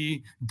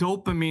 5G,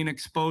 dopamine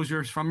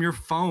exposures from your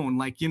phone,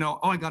 like, oh,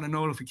 I got a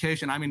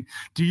notification. I mean,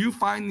 do you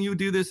find you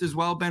do this as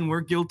well, Ben?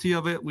 We're guilty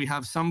of it. We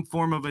have some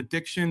form of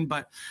addiction,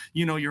 but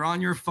you're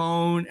on your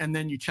phone and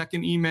then you check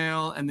an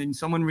email and then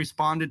someone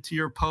responded to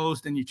your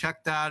post and you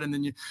check that and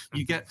then you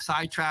get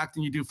sidetracked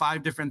and you do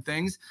 5 different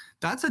things.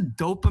 That's a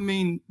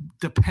dopamine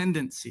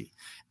dependency.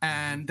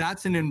 And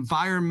that's an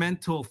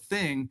environmental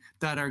thing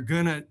that are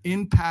going to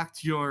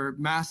impact your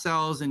mast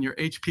cells and your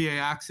HPA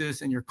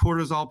axis and your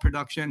cortisol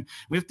production.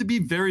 We have to be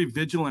very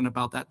vigilant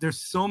about that. There's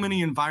so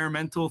many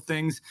environmental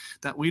things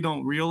that we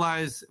don't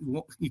realize,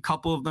 a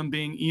couple of them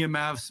being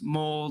EMFs,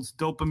 molds,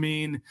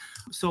 dopamine.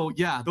 So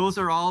yeah, those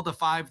are all the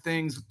 5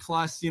 things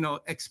plus,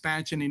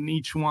 expansion in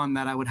each one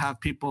that I would have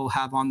people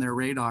have on their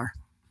radar.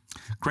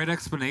 Great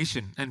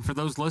explanation. And for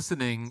those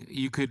listening,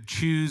 you could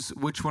choose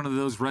which one of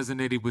those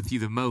resonated with you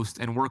the most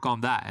and work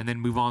on that, and then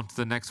move on to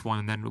the next one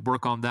and then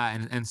work on that,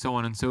 and so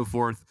on and so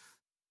forth.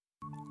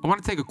 I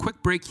want to take a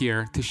quick break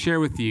here to share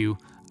with you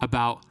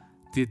about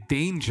the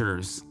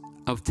dangers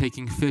of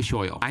taking fish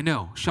oil. I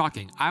know,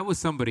 shocking. I was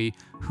somebody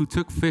who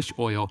took fish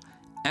oil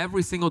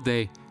every single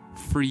day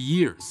for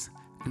years.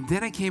 And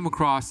then I came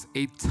across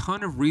a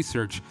ton of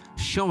research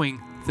showing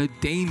the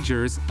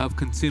dangers of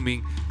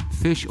consuming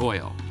fish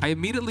oil. I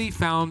immediately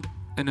found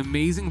an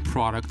amazing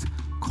product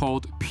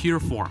called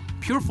Pureform.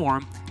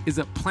 Pureform is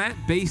a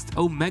plant-based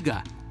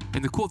omega.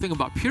 And the cool thing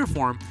about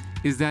Pureform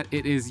is that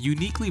it is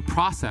uniquely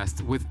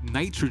processed with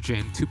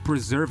nitrogen to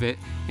preserve it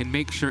and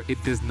make sure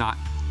it does not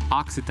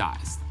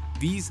oxidize.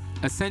 These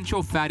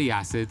essential fatty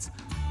acids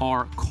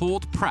are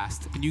cold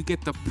pressed and you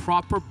get the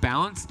proper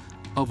balance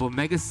of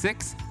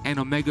omega-6 and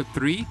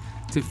omega-3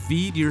 to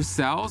feed your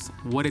cells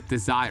what it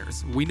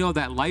desires. We know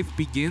that life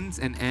begins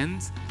and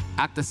ends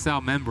at the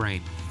cell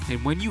membrane.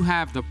 And when you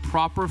have the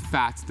proper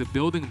fats, the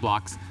building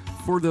blocks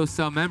for those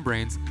cell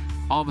membranes,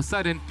 all of a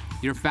sudden,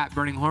 your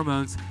fat-burning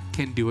hormones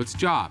can do its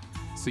job.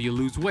 So you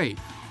lose weight.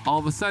 All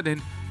of a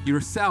sudden, your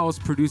cells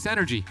produce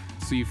energy,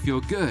 so you feel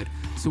good.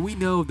 So we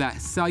know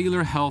that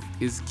cellular health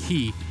is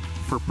key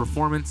for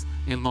performance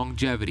and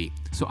longevity.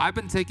 So I've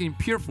been taking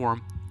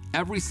Pureform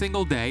every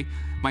single day.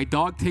 My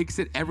dog takes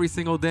it every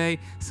single day.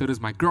 So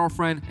does my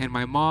girlfriend and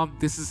my mom.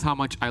 This is how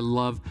much I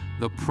love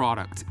the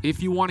product.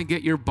 If you want to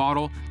get your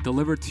bottle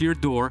delivered to your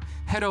door,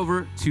 head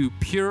over to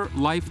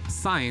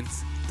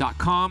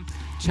purelifescience.com.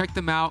 Check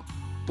them out.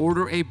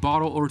 Order a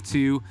bottle or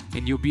 2,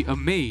 and you'll be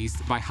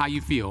amazed by how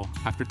you feel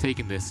after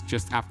taking this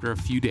just after a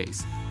few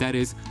days. That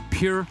is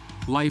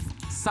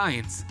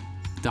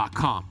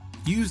purelifescience.com.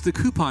 Use the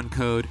coupon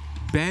code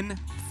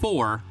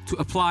BEN4 to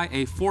apply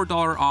a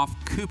 $4 off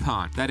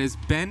coupon. That is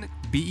BEN,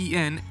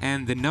 B-E-N,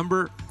 and the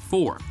number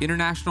 4.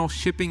 International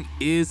shipping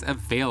is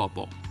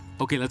available.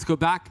 Okay, let's go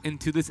back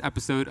into this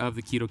episode of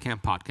the Keto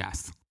Camp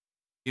podcast.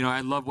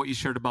 I love what you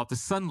shared about the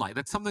sunlight.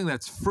 That's something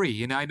that's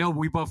free. And I know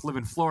we both live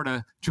in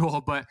Florida,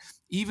 Joel, but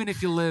even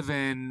if you live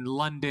in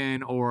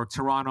London or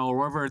Toronto or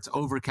wherever it's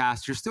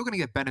overcast, you're still going to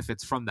get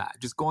benefits from that.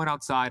 Just going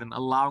outside and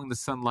allowing the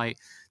sunlight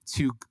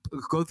to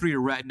go through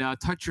your retina,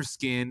 touch your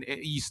skin.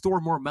 You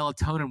store more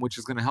melatonin, which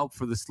is going to help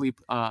for the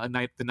sleep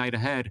the night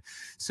ahead.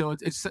 So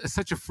it's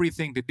such a free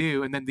thing to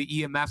do. And then the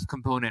EMF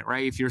component,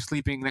 right? If you're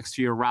sleeping next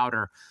to your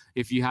router,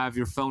 if you have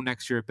your phone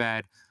next to your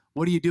bed,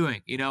 what are you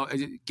doing?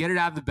 Get it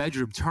out of the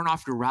bedroom, turn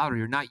off your router.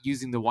 You're not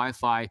using the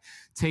Wi-Fi.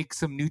 Take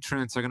some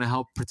nutrients that are going to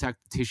help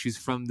protect the tissues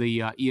from the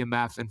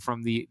EMF and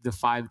from the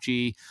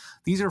 5G.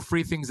 These are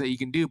free things that you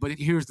can do. But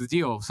here's the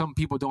deal. Some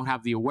people don't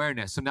have the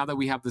awareness. So now that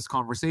we have this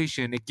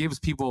conversation, it gives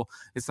people,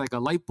 it's like a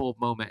light bulb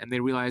moment, and they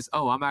realize,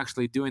 oh, I'm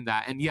actually doing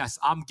that. And yes,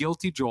 I'm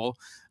guilty, Joel,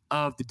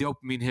 of the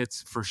dopamine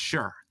hits for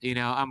sure.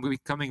 I'm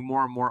becoming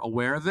more and more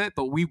aware of it,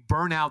 but we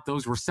burn out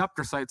those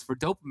receptor sites for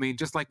dopamine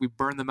just like we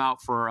burn them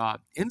out for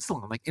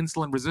insulin, like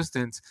insulin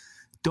resistance,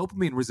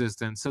 dopamine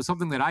resistance. So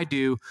something that I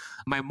do,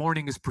 my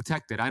morning is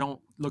protected. I don't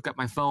look at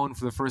my phone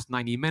for the first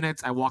 90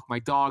 minutes. I walk my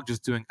dog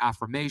just doing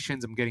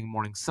affirmations. I'm getting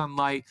morning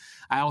sunlight.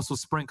 I also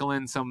sprinkle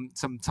in some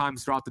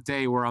times throughout the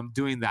day where I'm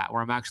doing that,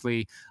 where I'm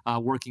actually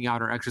working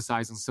out or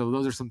exercising. So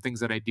those are some things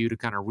that I do to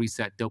kind of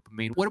reset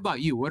dopamine. What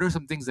about you? What are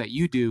some things that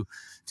you do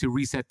to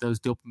reset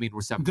those dopamine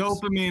receptors?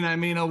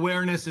 Dopamine,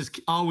 awareness is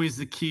always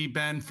the key,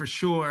 Ben, for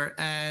sure.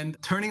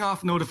 And turning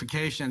off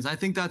notifications, I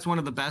think that's one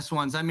of the best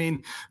ones.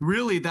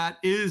 Really, that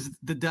is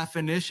the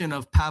definition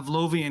of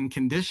Pavlovian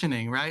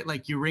conditioning, right?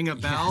 Like you ring a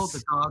bell, yes.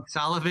 The dog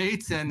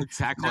salivates, and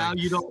exactly. Now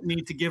you don't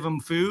need to give him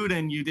food,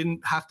 and you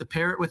didn't have to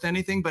pair it with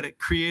anything, but it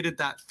created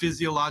that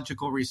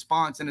physiological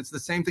response. And it's the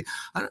same thing.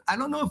 I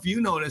don't know if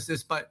you notice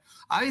this, but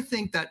I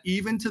think that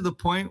even to the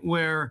point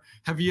where,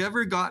 have you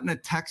ever gotten a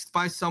text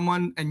by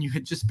someone and you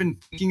had just been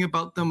thinking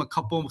about them a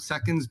couple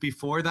seconds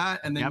before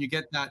that, and then you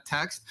get that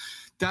text?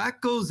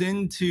 That goes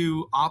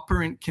into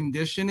operant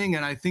conditioning,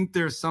 and I think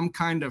there's some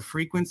kind of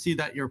frequency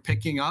that you're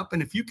picking up.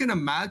 And if you can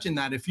imagine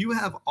that, if you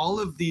have all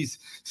of these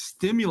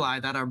stimuli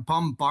that are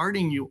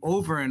bombarding you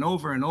over and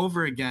over and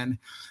over again,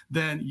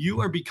 then you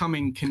are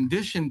becoming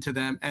conditioned to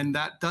them, and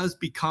that does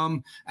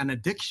become an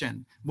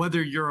addiction,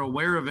 whether you're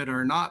aware of it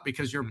or not,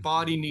 because your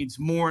body needs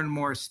more and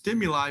more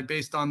stimuli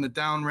based on the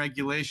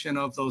downregulation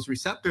of those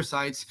receptor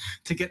sites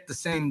to get the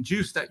same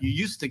juice that you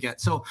used to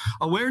get. So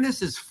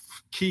awareness is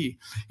key.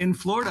 In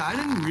Florida, I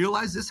didn't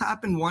realize this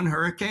happened one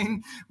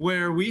hurricane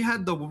where we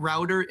had the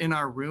router in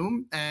our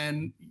room,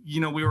 and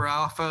we were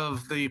off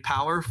of the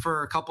power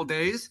for a couple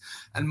days,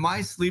 and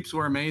my sleeps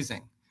were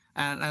amazing.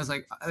 And I was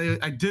like,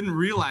 I didn't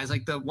realize,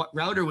 like, the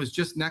router was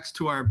just next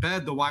to our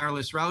bed, the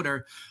wireless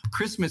router.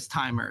 Christmas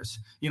timers,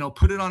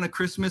 put it on a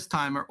Christmas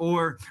timer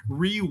or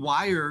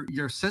rewire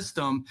your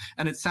system.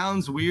 And it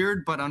sounds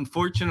weird, but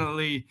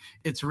unfortunately,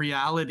 it's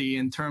reality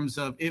in terms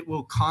of it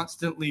will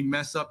constantly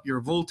mess up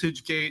your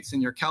voltage gates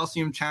and your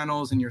calcium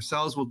channels, and your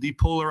cells will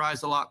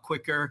depolarize a lot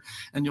quicker,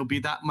 and you'll be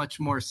that much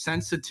more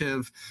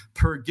sensitive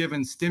per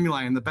given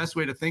stimuli. And the best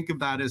way to think of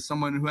that is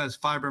someone who has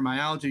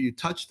fibromyalgia. You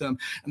touch them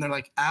and they're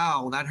like,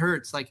 ow, that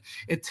hurts. Like,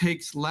 it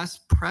takes less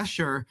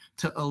pressure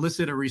to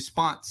elicit a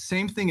response.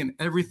 Same thing in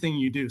everything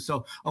you do.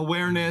 So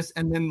awareness,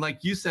 and then,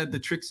 like you said, the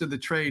tricks of the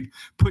trade.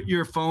 Put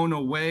your phone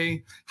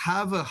away,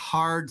 have a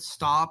hard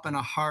stop and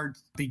a hard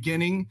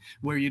beginning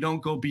where you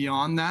don't go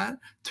beyond that.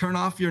 Turn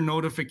off your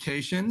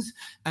notifications.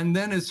 And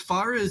then, as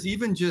far as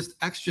even just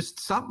extra,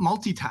 stop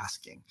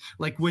multitasking.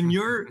 Like, when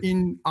you're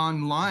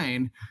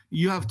online,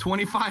 you have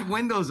 25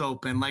 windows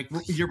open. Like,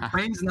 your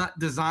brain's not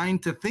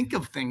designed to think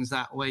of things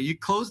that way. You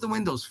close the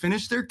windows,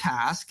 finish their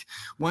task.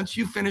 Once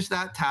you finish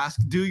that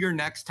task, do your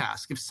next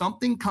task. If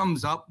something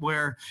comes up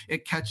where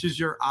it catches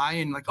your eye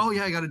and, like, oh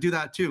yeah, I got to do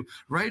that too,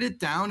 write it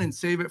down and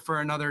save it for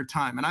another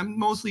time. And I'm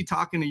mostly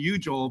talking to you,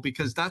 Joel,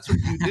 because that's what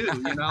you do,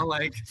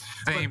 like,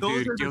 same,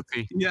 dude,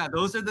 guilty.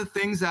 Those are the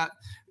things that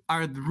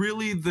are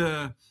really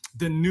the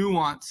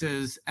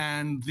nuances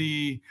and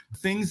the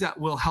things that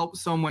will help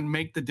someone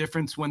make the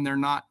difference when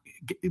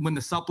when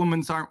the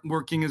supplements aren't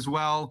working as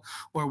well,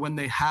 or when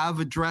they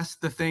have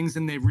addressed the things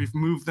and they've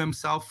removed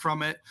themselves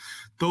from it.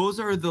 Those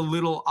are the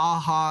little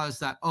ahas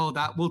that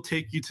will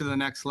take you to the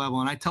next level.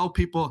 And I tell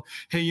people,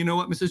 hey, you know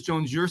what, Mrs.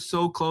 Jones, you're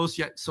so close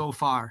yet so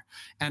far.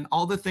 And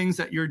all the things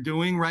that you're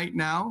doing right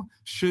now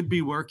should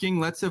be working.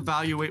 Let's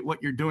evaluate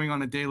what you're doing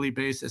on a daily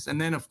basis. And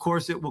then, of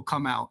course, it will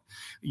come out,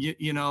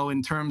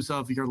 in terms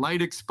of your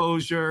light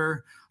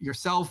exposure, your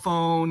cell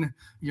phone,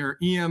 your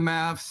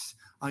EMFs,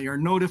 your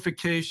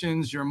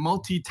notifications, your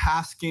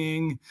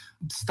multitasking.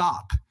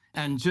 Stop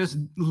and just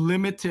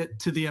limit it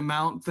to the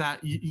amount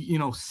that,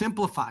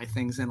 simplify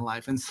things in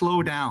life and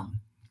slow down.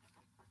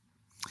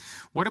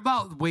 What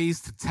about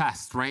ways to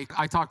test, right?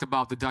 I talked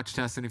about the Dutch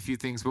test and a few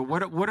things, but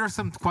what are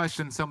some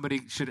questions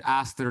somebody should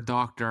ask their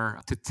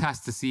doctor to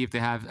test to see if they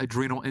have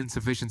adrenal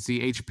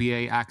insufficiency,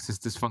 HPA axis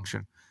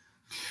dysfunction?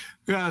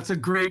 Yeah, it's a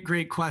great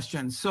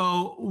question.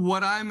 So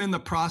what I'm in the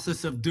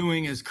process of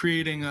doing is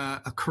creating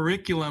a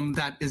curriculum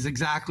that is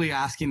exactly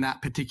asking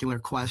that particular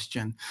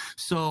question.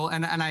 So,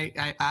 and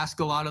I ask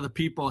a lot of the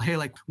people, hey,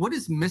 like, what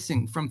is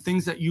missing from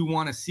things that you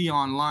want to see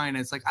online?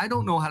 It's like, I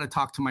don't know how to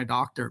talk to my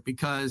doctor,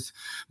 because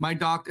my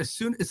doctor,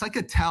 it's like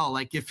a tell.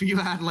 Like, if you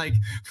had like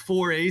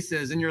 4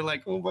 aces and you're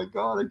like, oh my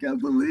God, I can't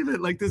believe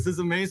it. Like, this is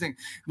amazing.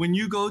 When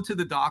you go to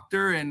the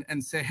doctor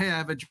and say, hey, I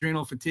have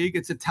adrenal fatigue,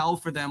 it's a tell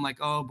for them, like,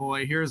 oh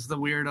boy, here's the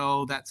weirdo.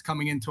 Joe that's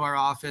coming into our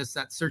office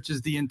that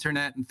searches the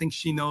internet and thinks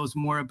she knows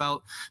more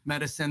about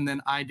medicine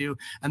than I do.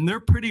 And they're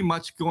pretty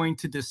much going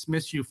to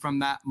dismiss you from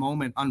that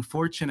moment,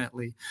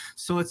 unfortunately.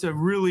 So it's a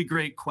really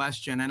great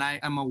question, and I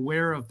am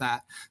aware of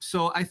that.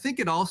 So I think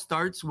it all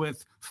starts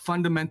with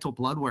fundamental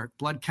blood work,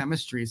 blood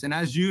chemistries. And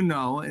as you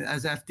know,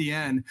 as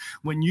FDN,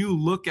 when you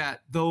look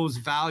at those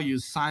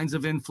values, signs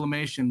of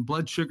inflammation,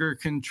 blood sugar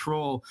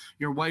control,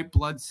 your white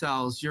blood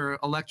cells, your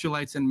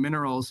electrolytes and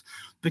minerals,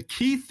 the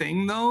key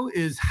thing though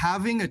is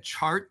having a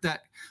chart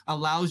that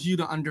allows you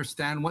to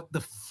understand what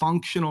the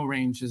functional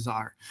ranges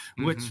are,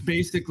 which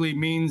basically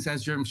means,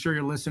 as I'm sure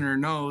your listener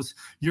knows,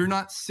 you're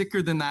not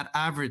sicker than that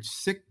average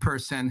sick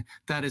person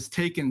that has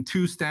taken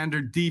 2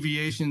 standard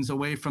deviations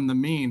away from the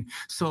mean.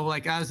 So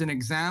like as an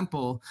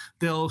example,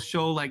 they'll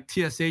show like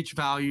TSH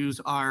values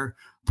are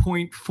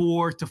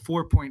 0.4 to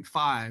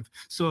 4.5.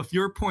 So if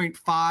you're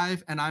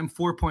 0.5 and I'm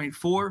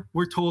 4.4,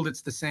 we're told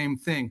it's the same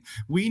thing.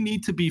 We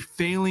need to be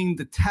failing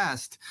the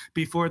test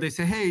before they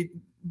say, hey,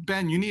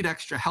 Ben, you need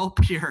extra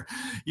help here.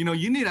 You know,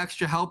 you need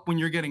extra help when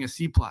you're getting a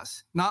C+,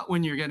 not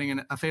when you're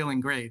getting a failing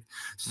grade.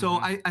 So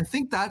I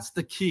think that's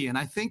the key. And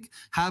I think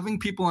having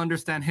people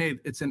understand, hey,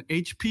 it's an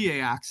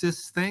HPA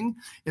axis thing.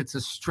 It's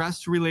a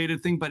stress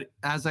related thing. But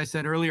as I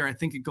said earlier, I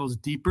think it goes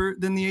deeper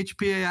than the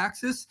HPA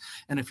axis.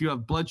 And if you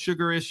have blood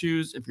sugar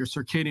issues, if your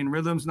circadian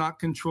rhythm's not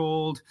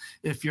controlled,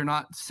 if you're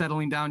not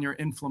settling down your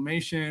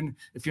inflammation,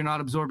 if you're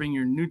not absorbing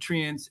your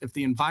nutrients, if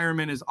the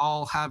environment is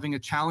all having a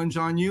challenge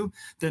on you,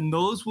 then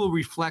those will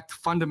reflect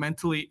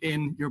fundamentally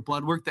in your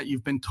blood work that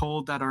you've been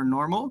told that are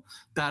normal,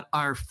 that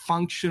are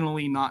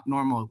functionally not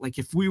normal. Like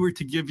if we were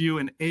to give you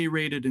an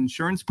A-rated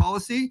insurance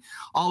policy,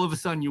 all of a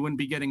sudden you wouldn't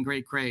be getting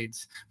great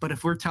grades. But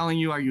if we're telling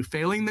you, are you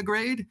failing the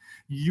grade?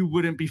 You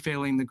wouldn't be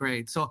failing the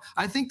grade. So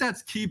I think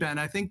that's key, Ben.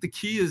 I think the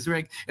key is,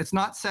 like, it's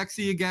not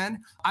sexy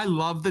again. I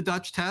love the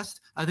Dutch test.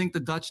 I think the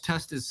Dutch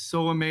test is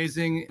so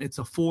amazing. It's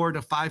a 4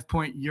 to 5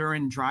 point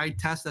urine dry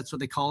test. That's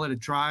what they call it, a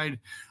dried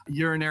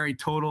urinary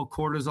total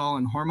cortisol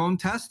and hormone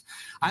test.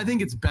 I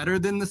think it's better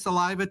than the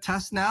saliva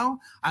test now.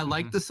 I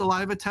like the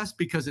saliva test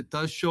because it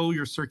does show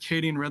your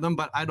circadian rhythm,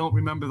 but I don't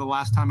remember the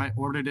last time I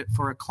ordered it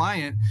for a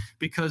client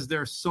because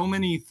there are so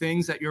many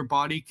things that your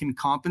body can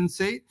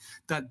compensate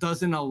that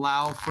doesn't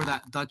allow for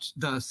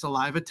the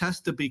saliva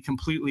test to be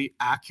completely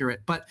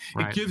accurate. But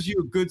it gives you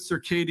a good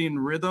circadian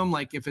rhythm,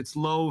 like if it's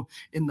low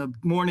in the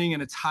morning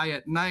and it's high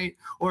at night,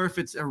 or if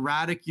it's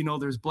erratic, you know,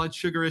 there's blood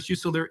sugar issues.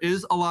 So there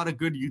is a lot of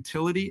good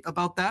utility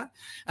about that.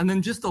 And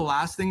then just the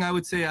last thing I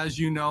would say, as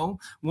you know,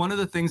 one of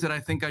the things that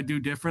I think I do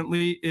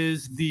differently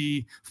is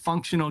the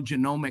functional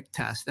genomic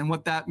test. And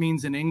what that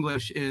means in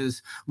English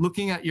is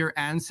looking at your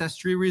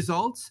ancestry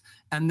results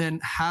and then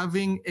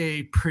having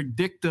a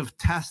predictive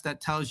test that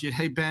tells you,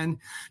 hey, Ben,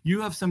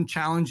 you have some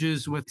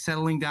challenges with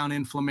settling down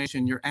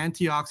inflammation. Your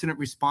antioxidant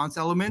response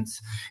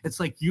elements, it's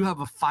like you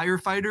have a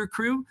firefighter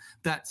crew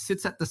that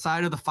sits at the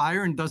side of the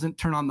fire and doesn't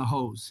turn on the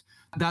hose.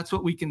 That's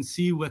what we can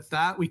see with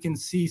that. We can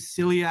see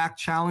celiac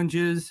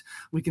challenges.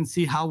 We can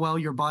see how well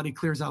your body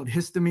clears out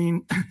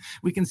histamine.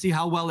 We can see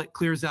how well it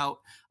clears out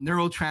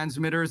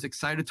neurotransmitters,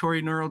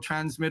 excitatory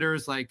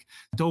neurotransmitters like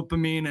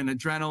dopamine and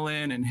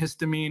adrenaline and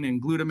histamine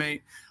and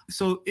glutamate.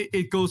 So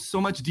it goes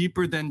so much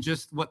deeper than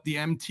just what the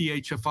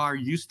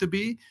MTHFR used to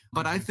be.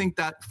 But I think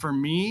that for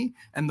me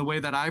and the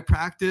way that I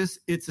practice,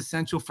 it's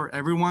essential for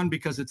everyone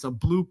because it's a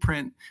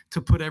blueprint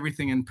to put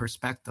everything in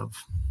perspective.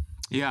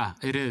 Yeah,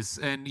 it is.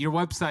 And your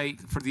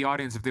website, for the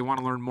audience, if they want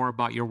to learn more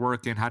about your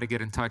work and how to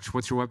get in touch,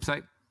 what's your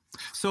website?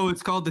 So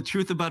it's called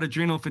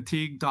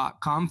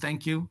thetruthaboutadrenalfatigue.com.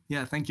 Thank you.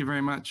 Yeah, thank you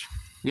very much.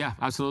 Yeah,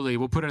 absolutely.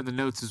 We'll put it in the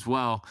notes as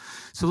well.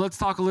 So let's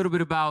talk a little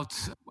bit about,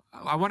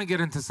 I want to get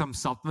into some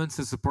supplements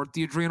to support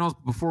the adrenals.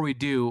 Before we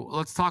do,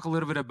 let's talk a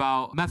little bit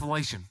about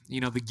methylation,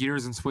 you know, the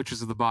gears and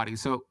switches of the body.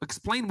 So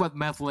explain what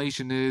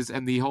methylation is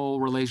and the whole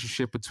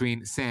relationship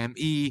between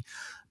SAMe,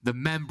 the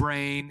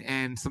membrane,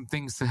 and some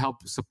things to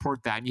help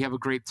support that. And you have a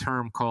great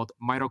term called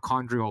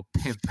mitochondrial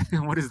pimp.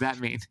 What does that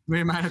mean?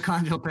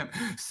 Mitochondrial pimp.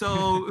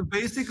 So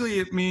basically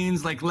it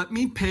means like, let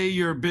me pay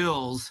your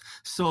bills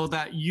so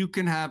that you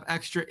can have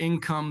extra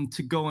income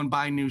to go and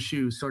buy new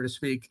shoes, so to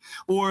speak.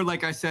 Or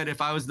like I said,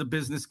 if I was the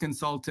business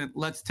consultant,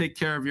 let's take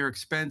care of your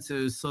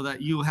expenses so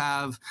that you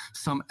have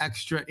some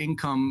extra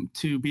income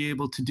to be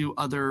able to do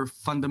other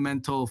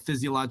fundamental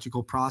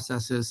physiological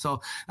processes.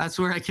 So that's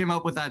where I came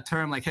up with that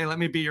term, like, hey, let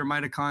me be your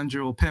mitochondrial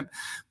pimp.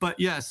 But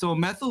yeah, so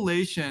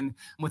methylation,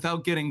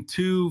 without getting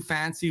too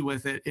fancy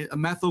with it, a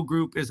methyl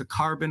group is a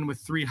carbon with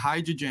 3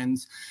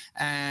 hydrogens.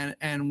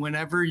 And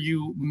whenever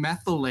you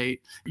methylate,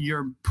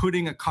 you're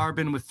putting a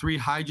carbon with 3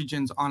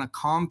 hydrogens on a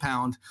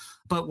compound.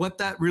 But what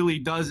that really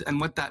does and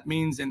what that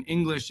means in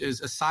English is,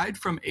 aside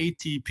from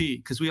ATP,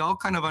 because we all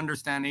kind of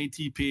understand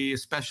ATP,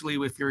 especially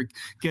if you're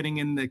getting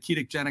in the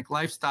ketogenic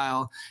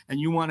lifestyle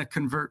and you want to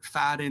convert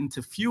fat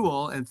into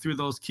fuel and through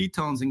those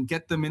ketones and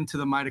get them into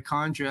the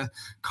mitochondria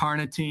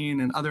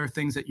carnitine and other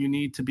things that you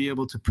need to be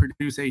able to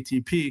produce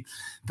ATP.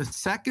 The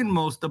second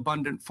most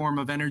abundant form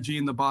of energy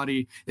in the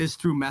body is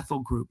through methyl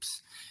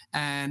groups.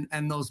 And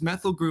those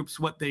methyl groups,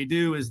 what they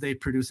do is they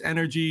produce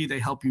energy, they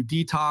help you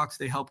detox,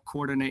 they help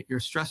coordinate your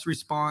stress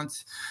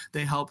response,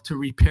 they help to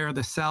repair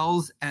the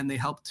cells, and they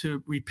help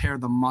to repair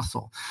the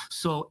muscle.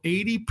 So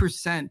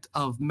 80%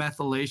 of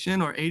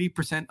methylation or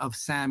 80% of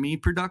SAMe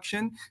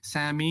production,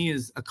 SAMe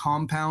is a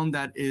compound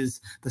that is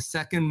the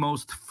second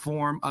most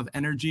form of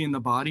energy in the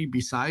body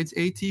besides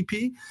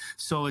ATP.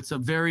 So it's a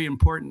very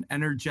important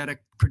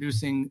energetic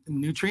producing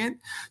nutrient.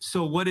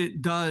 So what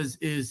it does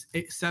is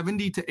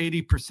 70 to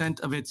 80%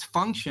 of its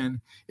function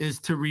is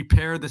to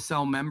repair the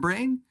cell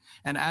membrane.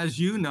 And as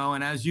you know,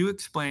 and as you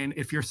explain,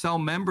 if your cell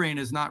membrane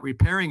is not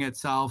repairing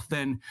itself,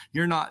 then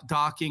you're not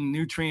docking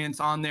nutrients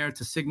on there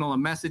to signal a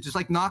message. It's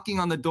like knocking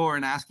on the door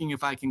and asking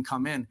if I can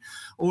come in.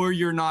 Or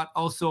you're not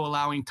also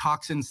allowing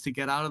toxins to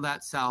get out of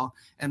that cell.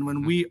 And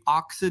when we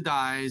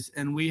oxidize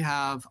and we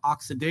have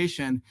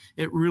oxidation,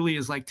 it really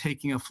is like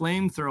taking a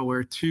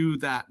flamethrower to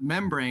that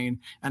membrane,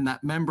 and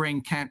that membrane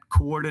can't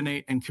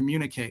coordinate and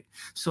communicate.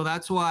 So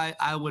that's why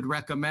I would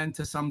recommend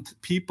to some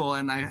people,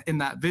 and in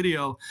that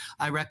video,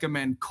 I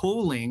recommend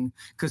choline,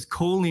 because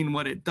choline,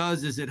 what it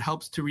does is it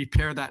helps to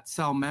repair that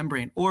cell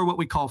membrane, or what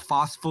we call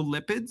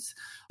phospholipids.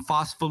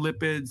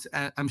 Phospholipids,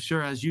 I'm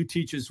sure as you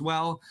teach as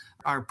well,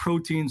 are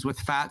proteins with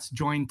fats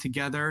joined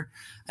together.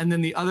 And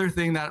then the other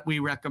thing that we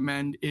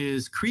recommend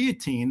is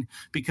creatine,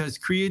 because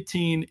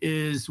creatine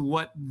is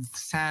what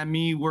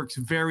SAMe works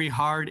very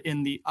hard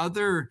in. The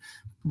other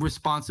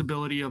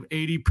responsibility of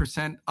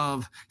 80%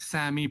 of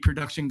SAMe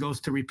production goes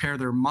to repair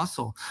their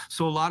muscle.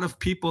 So a lot of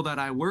people that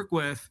I work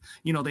with,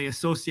 they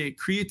associate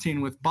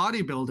creatine with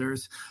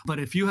bodybuilders, but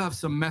if you have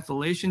some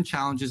methylation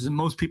challenges, and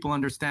most people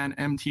understand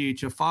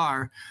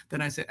MTHFR,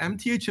 then I say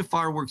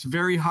MTHFR works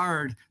very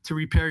hard to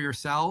repair your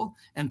cell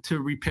and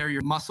to repair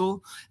your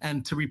muscle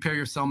and to repair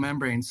your cell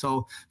membrane.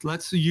 So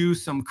let's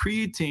use some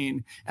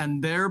creatine,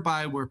 and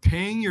thereby we're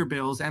paying your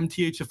bills.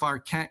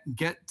 MTHFR can't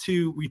get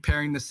to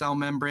repairing the cell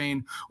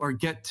membrane or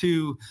get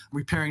to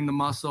repairing the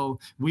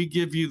muscle. We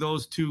give you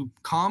those two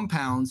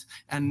compounds,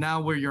 and now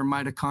we're your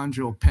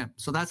mitochondrial pimp.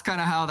 So that's kind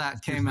of how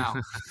that came out.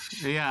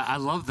 Yeah, I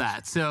love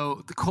that.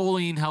 So the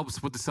choline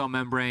helps with the cell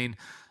membrane.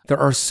 There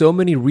are so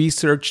many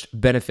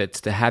researched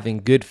benefits to having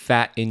good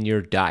fat in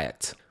your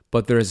diet,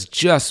 but there's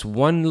just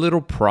one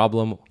little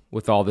problem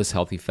with all this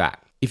healthy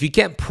fat. If you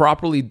can't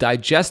properly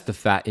digest the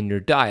fat in your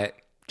diet,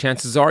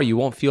 chances are you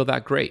won't feel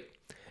that great.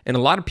 And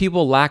a lot of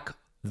people lack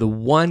the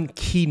one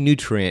key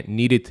nutrient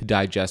needed to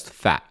digest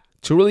fat.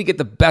 To really get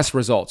the best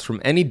results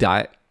from any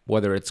diet,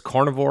 whether it's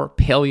carnivore,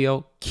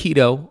 paleo,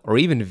 keto, or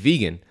even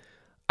vegan,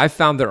 I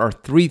found there are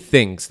 3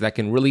 things that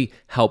can really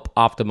help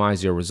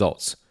optimize your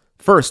results.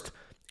 First,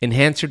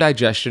 enhance your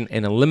digestion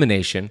and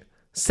elimination.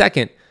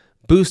 Second,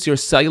 boost your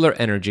cellular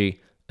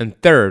energy. And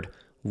third,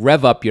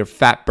 rev up your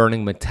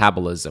fat-burning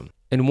metabolism.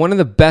 And one of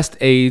the best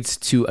aids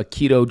to a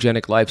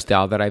ketogenic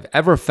lifestyle that I've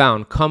ever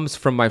found comes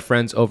from my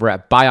friends over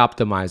at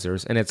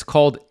Bioptimizers, and it's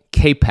called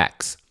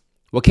KPEX.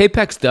 What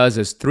KPEX does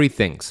is 3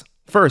 things.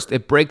 First,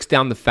 it breaks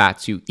down the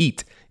fats you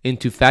eat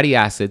into fatty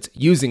acids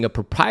using a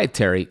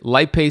proprietary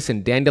lipase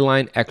and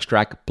dandelion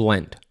extract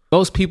blend.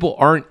 Most people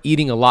aren't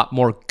eating a lot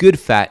more good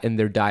fat in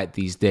their diet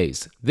these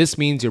days. This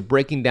means you're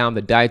breaking down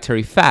the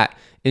dietary fat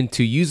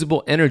into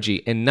usable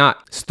energy and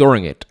not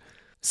storing it.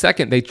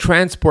 Second, they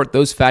transport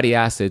those fatty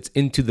acids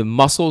into the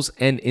muscles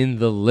and in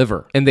the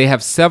liver. And they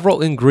have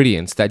several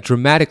ingredients that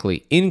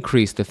dramatically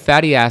increase the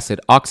fatty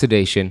acid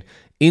oxidation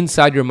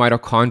inside your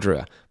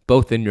mitochondria,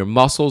 both in your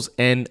muscles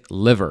and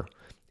liver.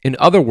 In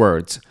other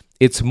words,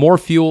 it's more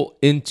fuel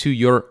into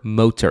your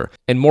motor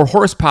and more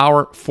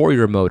horsepower for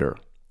your motor.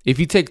 If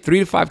you take 3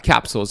 to 5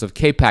 capsules of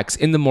K-Pax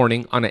in the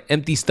morning on an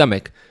empty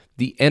stomach,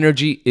 the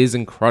energy is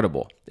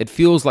incredible. It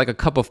feels like a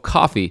cup of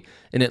coffee,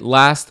 and it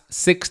lasts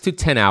 6 to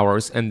 10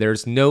 hours, and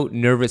there's no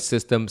nervous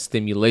system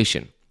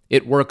stimulation.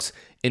 It works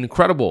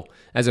incredible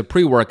as a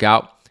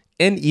pre-workout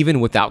and even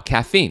without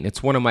caffeine.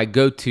 It's one of my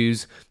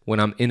go-tos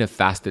when I'm in a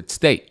fasted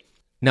state.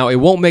 Now, it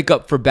won't make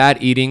up for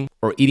bad eating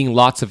or eating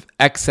lots of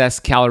excess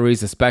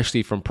calories,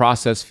 especially from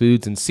processed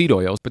foods and seed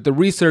oils, but the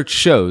research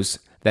shows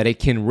that it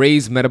can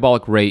raise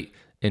metabolic rate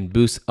and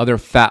boost other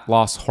fat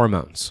loss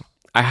hormones.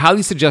 I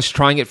highly suggest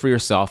trying it for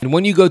yourself. And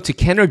when you go to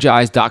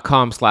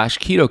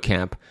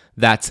kenergize.com/ketocamp,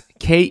 that's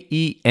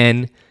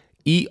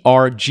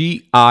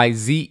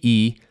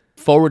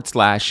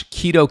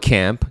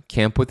KENERGIZE/ketocamp,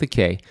 camp with a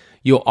K,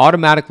 you'll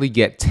automatically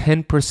get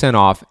 10%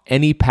 off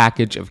any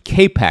package of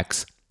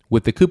KPEX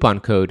with the coupon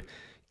code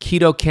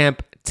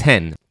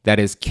KETOCAMP10. That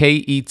is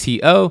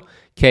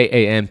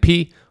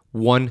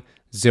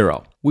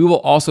KETOKAMP10. We will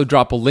also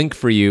drop a link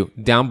for you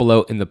down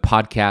below in the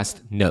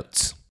podcast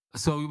notes.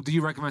 So do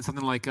you recommend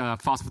something like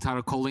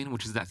phosphatidylcholine,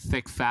 which is that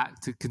thick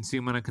fat to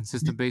consume on a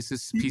consistent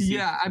basis? PC?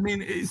 Yeah, I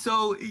mean,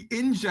 so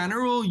in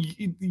general,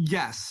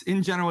 yes.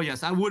 In general,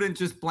 yes. I wouldn't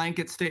just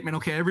blanket statement,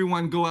 okay,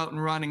 everyone go out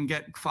and run and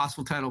get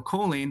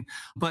phosphatidylcholine.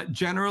 But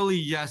generally,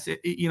 yes,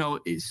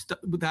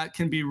 that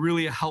can be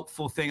really a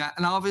helpful thing.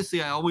 And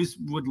obviously, I always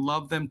would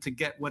love them to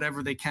get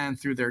whatever they can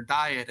through their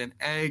diet, and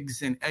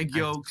eggs and egg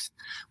yolks,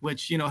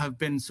 which, have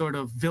been sort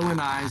of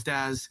villainized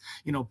as,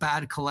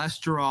 bad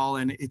cholesterol,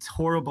 and it's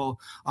horrible,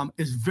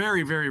 is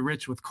very, very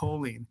rich with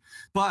choline.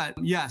 But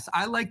yes,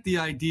 I like the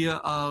idea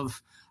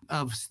of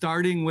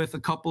starting with a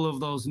couple of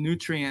those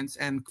nutrients.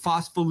 And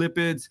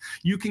phospholipids,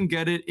 you can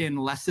get it in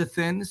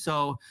lecithin.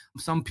 So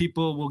some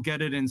people will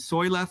get it in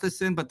soy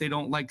lecithin, but they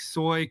don't like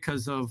soy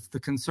because of the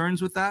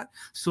concerns with that.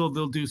 So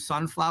they'll do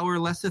sunflower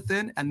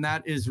lecithin, and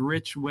that is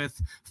rich with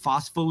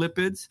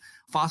phospholipids.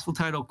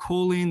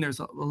 Phosphatidylcholine, there's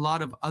a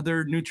lot of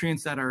other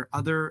nutrients that are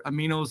other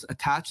aminos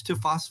attached to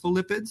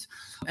phospholipids,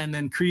 and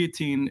then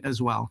creatine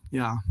as well.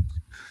 Yeah.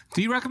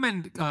 Do you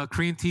recommend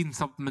creatine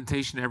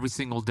supplementation every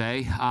single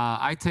day?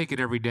 I take it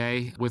every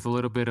day with a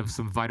little bit of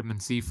some vitamin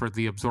C for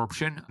the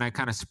absorption, and I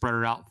kind of spread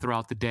it out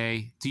throughout the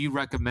day. Do you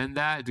recommend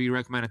that? Do you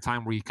recommend a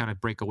time where you kind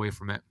of break away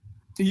from it?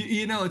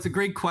 It's a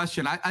great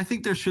question. I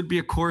think there should be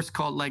a course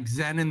called like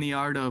Zen in the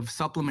Art of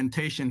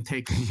Supplementation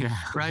Taking,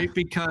 right?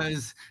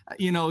 Because,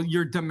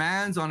 your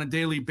demands on a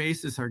daily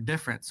basis are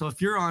different. So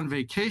if you're on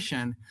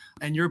vacation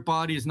and your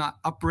body is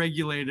not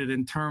upregulated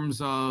in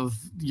terms of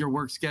your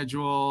work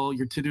schedule,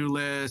 your to-do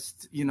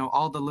list,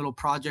 all the little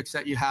projects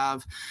that you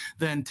have,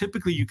 then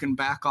typically you can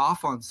back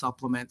off on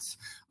supplements.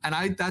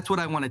 And that's what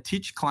I want to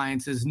teach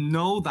clients is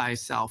know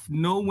thyself,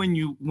 know when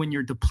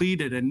you're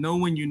depleted, and know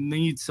when you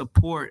need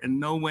support, and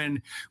know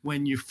when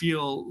you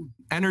feel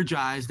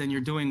energized and you're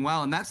doing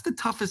well. And that's the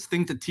toughest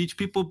thing to teach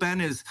people, Ben,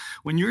 is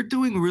when you're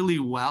doing really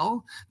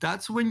well,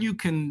 that's when you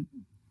can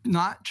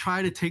not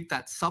try to take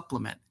that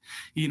supplement,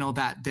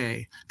 that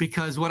day.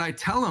 Because what I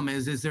tell them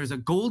is there's a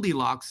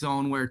Goldilocks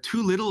zone where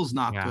too little is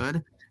not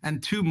good,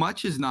 and too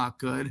much is not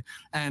good.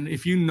 And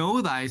if you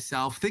know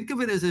thyself, think of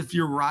it as if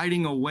you're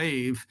riding a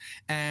wave,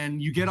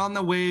 and you get on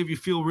the wave, you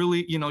feel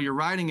really, you're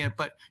riding it,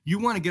 but you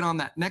want to get on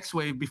that next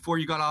wave before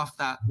you got off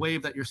that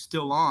wave that you're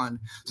still on.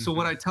 So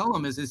what I tell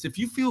them is if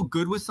you feel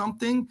good with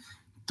something,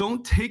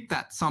 don't take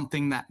that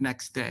something that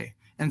next day,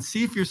 and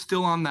see if you're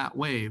still on that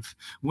wave.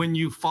 When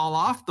you fall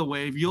off the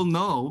wave, you'll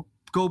know,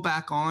 go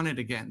back on it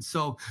again.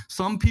 So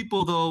some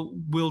people, though,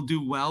 will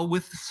do well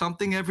with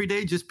something every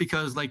day just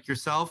because, like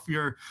yourself,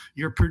 you're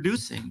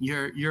producing,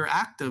 you're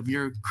active,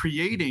 you're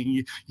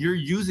creating, you're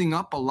using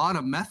up a lot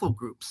of methyl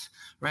groups,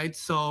 right?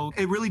 So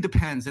it really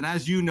depends. And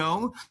as you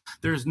know,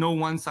 there's no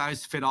one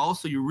size fit all.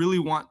 So you really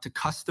want to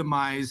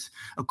customize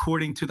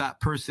according to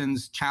that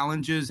person's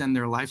challenges and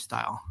their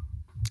lifestyle.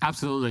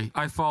 Absolutely.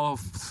 I follow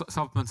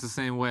supplements the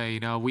same way.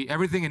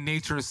 Everything in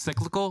nature is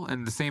cyclical,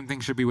 and the same thing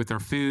should be with our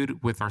food,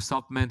 with our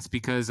supplements,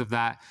 because of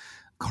that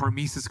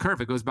hormesis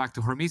curve. It goes back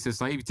to hormesis.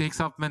 Like if you take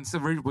supplements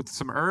with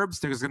some herbs,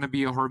 there's going to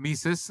be a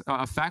hormesis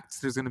effect.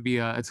 There's going to be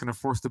it's going to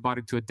force the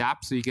body to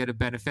adapt, so you get a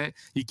benefit.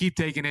 You keep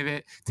taking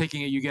it,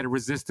 you get a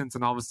resistance,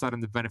 and all of a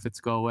sudden the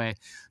benefits go away.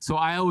 So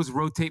I always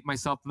rotate my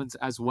supplements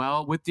as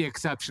well, with the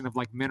exception of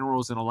like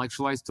minerals and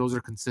electrolytes. Those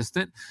are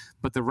consistent,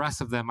 but the rest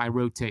of them I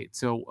rotate.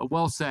 So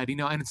well said.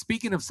 And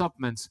speaking of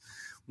supplements,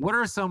 what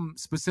are some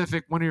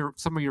of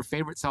your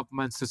favorite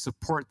supplements to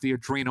support the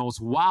adrenals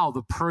while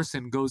the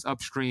person goes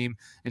upstream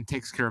and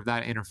takes care of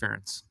that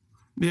interference?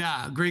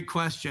 Yeah, great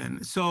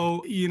question.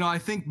 So, I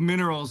think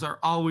minerals are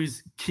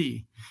always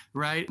key,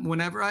 right?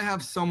 Whenever I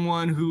have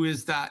someone who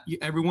is that,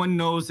 everyone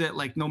knows it,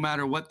 like no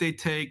matter what they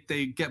take,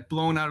 they get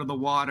blown out of the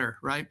water,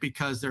 right?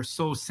 Because they're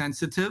so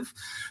sensitive,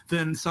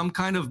 then some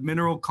kind of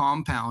mineral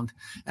compound.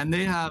 And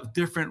they have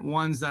different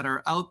ones that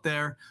are out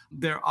there.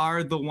 There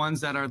are the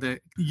ones that are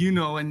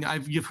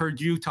and you've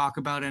heard you talk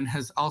about, and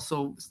has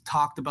also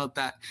talked about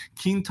that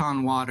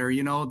Quinton water,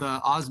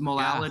 the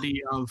osmolality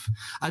of,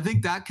 I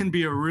think that can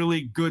be a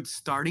really good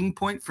starting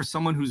point for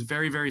someone who's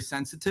very, very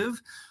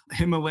sensitive.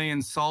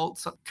 Himalayan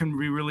salts can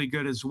be really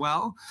good as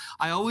well.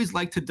 I always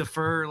like to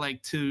defer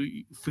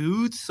to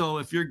foods. So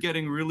if you're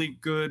getting really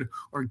good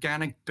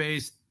organic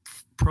based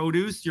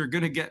produce, you're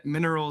going to get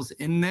minerals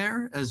in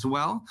there as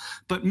well.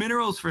 But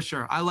minerals for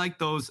sure, I like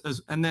those.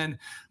 And then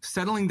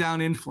settling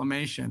down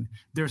inflammation.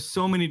 There's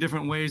so many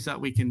different ways that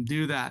we can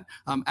do that.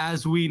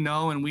 As we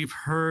know, and we've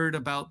heard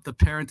about the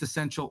parent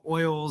essential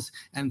oils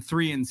and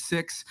 3 and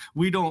 6,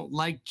 we don't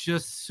like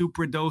just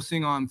super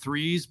dosing on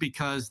 3s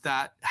because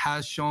that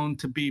has shown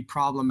to be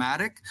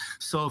problematic.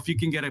 So if you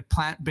can get a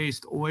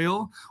plant-based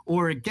oil,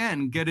 or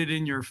again, get it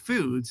in your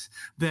foods,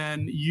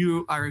 then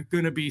you are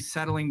going to be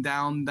settling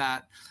down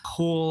that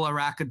whole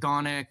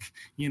arachidonic,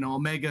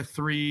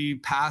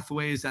 omega-3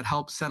 pathways that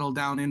help settle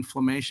down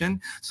inflammation.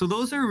 So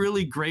those are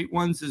really great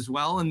ones as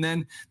well. And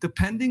then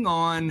depending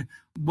on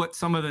what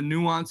some of the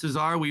nuances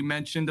are, we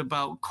mentioned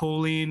about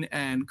choline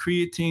and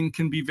creatine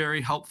can be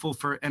very helpful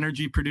for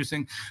energy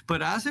producing.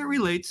 But as it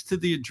relates to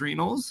the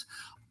adrenals,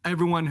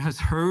 everyone has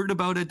heard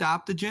about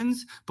adaptogens,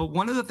 but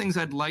one of the things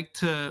I'd like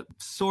to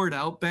sort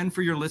out, Ben,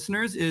 for your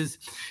listeners is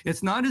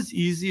it's not as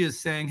easy as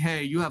saying,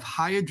 hey, you have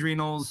high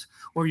adrenals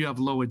or you have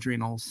low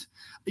adrenals.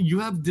 You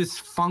have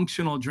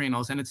dysfunctional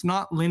adrenals, and it's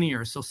not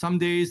linear. So some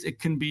days it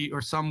can be,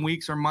 or some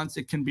weeks or months,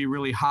 it can be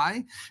really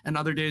high, and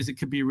other days it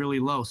could be really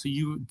low. So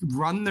you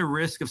run the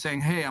risk of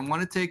saying, hey, I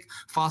want to take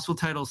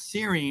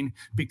phosphatidylserine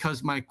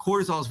because my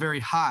cortisol is very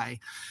high,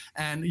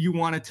 and you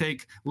want to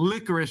take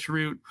licorice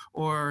root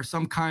or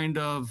some kind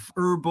of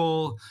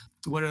herbal,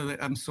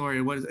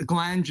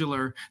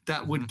 glandular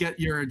that would get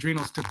your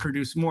adrenals to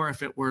produce more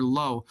if it were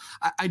low.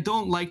 I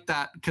don't like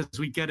that because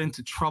we get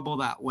into trouble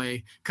that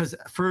way. Because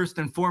first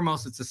and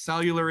foremost, it's a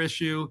cellular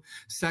issue.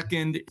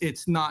 Second,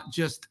 it's not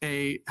just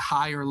a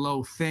high or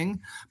low thing.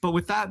 But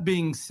with that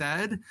being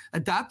said,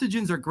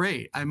 adaptogens are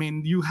great. I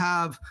mean, you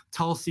have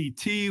Tulsi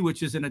tea,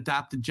 which is an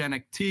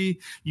adaptogenic tea.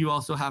 You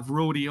also have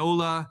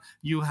rhodiola.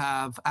 You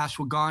have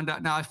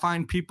ashwagandha. Now, I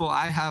find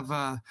I have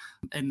a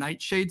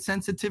nightshade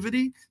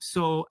sensitivity.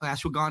 So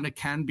ashwagandha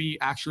can be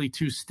actually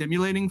too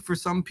stimulating for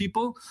some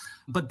people.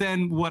 But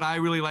then what I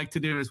really like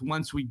to do is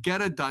once we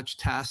get a Dutch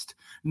test,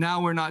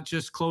 now we're not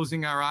just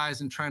closing our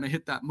eyes and trying to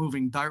hit that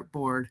moving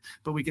dartboard,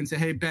 but we can say,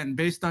 hey, Ben,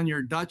 based on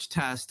your Dutch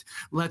test,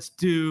 let's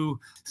do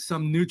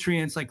some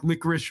nutrients like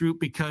licorice root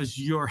because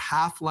your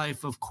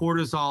half-life of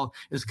cortisol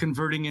is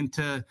converting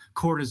into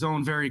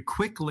cortisone very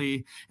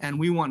quickly, and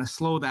we want to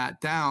slow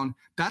that down.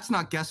 That's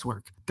not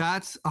guesswork.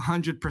 That's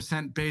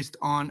 100% based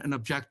on an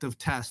objective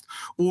test.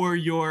 Or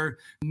you're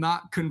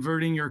not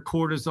converting your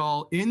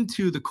cortisol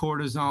into the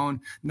cortisone.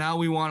 Now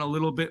we want a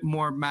little bit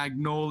more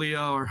magnolia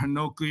or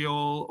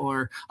hinoleol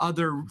or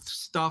other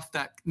stuff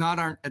that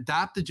aren't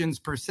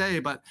adaptogens per se,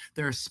 but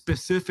they're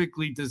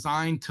specifically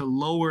designed to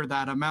lower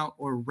that amount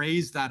or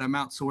raise that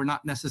amount. So we're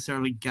not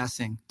necessarily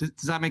guessing. Does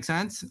that make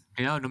sense?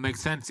 Yeah, no,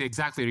 makes sense.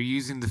 Exactly. You're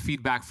using the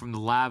feedback from the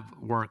lab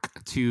work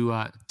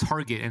to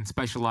target and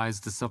specialize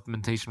the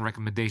supplementation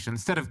recommendation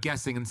instead of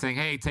guessing and saying,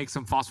 hey, take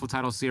some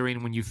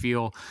phosphatidylserine when you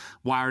feel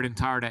wired and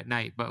tired at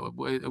night. But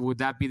would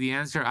that be the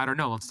answer? I don't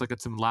know. Let's look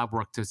at some lab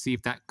work to see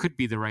if that could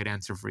be the right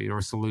answer for you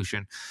or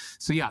solution.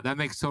 So yeah, that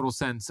makes total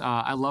sense.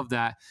 I love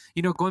that.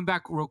 Going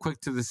back real quick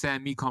to the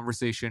SAMe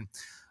conversation,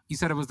 you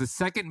said it was the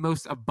second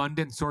most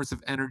abundant source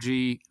of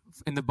energy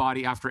in the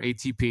body after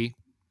ATP.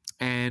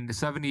 And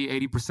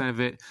 70-80%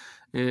 of it,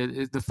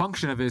 the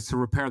function of it is to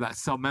repair that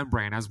cell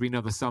membrane. As we know,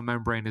 the cell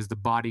membrane is the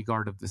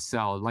bodyguard of the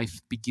cell.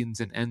 Life begins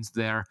and ends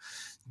there.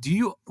 Do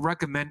you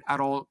recommend at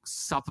all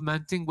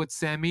supplementing with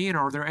SAMe? And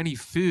are there any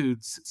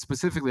foods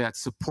specifically that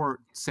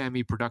support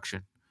SAMe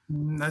production?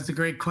 That's a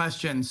great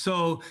question.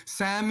 So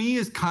SAMe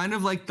is kind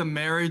of like the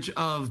marriage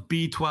of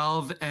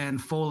B12 and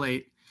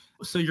folate.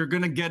 So you're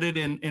going to get it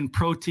in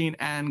protein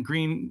and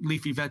green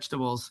leafy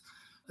vegetables.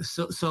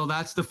 So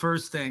that's the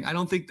first thing.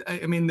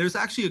 There's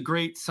actually a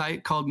great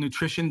site called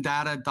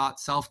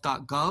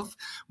nutritiondata.self.gov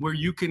where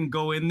you can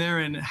go in there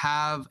and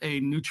have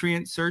a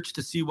nutrient search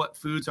to see what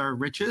foods are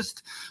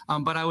richest.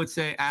 But I would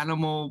say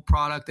animal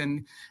product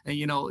and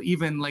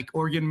even like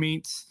organ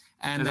meats.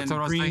 And that's then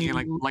what I was thinking,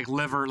 like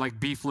liver, like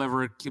beef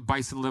liver,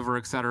 bison liver,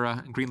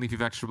 etc., and green leafy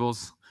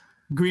vegetables.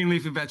 Green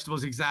leafy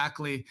vegetables,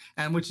 exactly.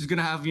 And which is going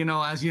to have,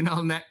 as you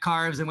know, net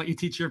carbs and what you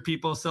teach your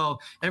people. So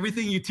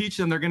everything you teach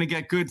them, they're going to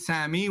get good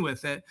SAMe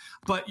with it.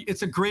 But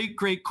it's a great,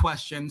 great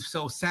question.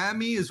 So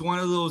SAMe is one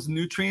of those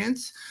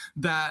nutrients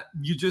that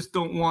you just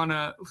don't want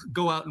to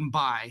go out and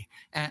buy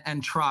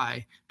and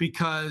try,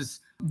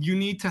 because you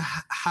need to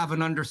have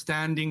an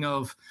understanding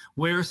of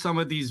where some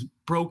of these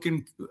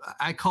broken,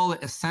 I call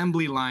it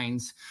assembly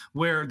lines,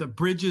 where the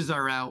bridges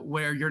are out,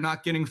 where you're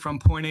not getting from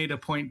point A to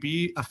point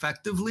B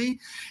effectively.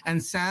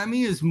 And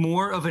SAMe is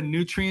more of a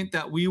nutrient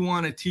that we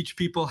want to teach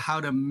people how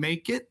to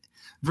make it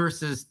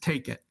versus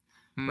take it.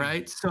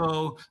 Right.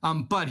 So,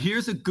 but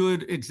here's a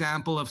good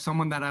example of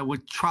someone that I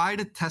would try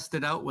to test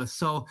it out with.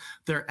 So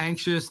they're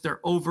anxious,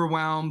 they're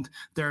overwhelmed,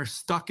 they're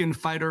stuck in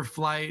fight or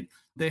flight.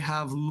 They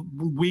have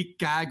weak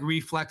gag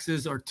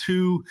reflexes or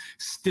too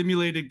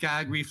stimulated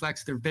gag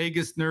reflex. Their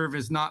vagus nerve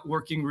is not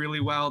working really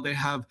well. They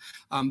have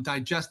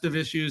digestive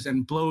issues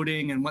and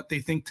bloating and what they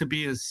think to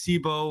be as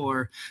SIBO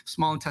or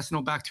small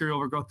intestinal bacterial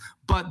overgrowth.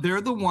 But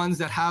they're the ones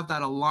that have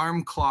that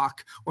alarm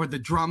clock or the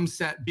drum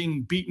set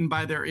being beaten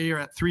by their ear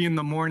at 3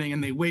 a.m.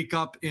 and they wake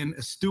up in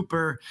a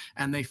stupor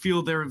and they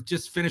feel they're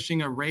just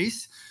finishing a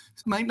race.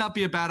 It might not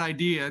be a bad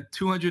idea.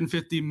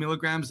 250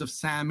 milligrams of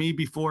SAMe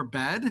before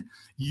bed.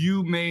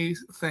 You may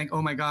think,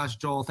 oh my gosh,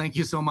 Joel, thank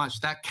you so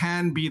much. That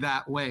can be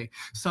that way.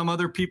 Some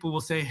other people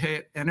will say, hey,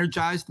 it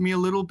energized me a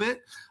little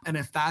bit. And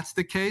if that's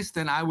the case,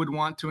 then I would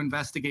want to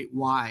investigate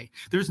why.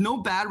 There's no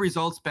bad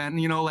results, Ben.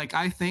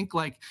 I think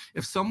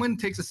if someone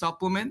takes a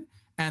supplement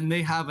and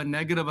they have a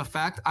negative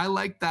effect, I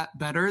like that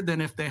better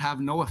than if they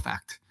have no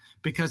effect.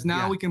 Because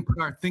now we can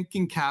put our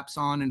thinking caps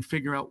on and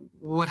figure out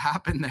what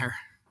happened there.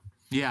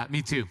 Yeah,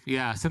 me too.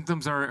 Yeah,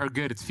 symptoms are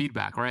good. It's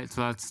feedback, right? So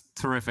that's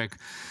terrific.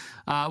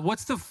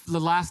 What's the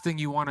last thing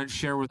you want to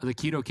share with the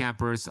keto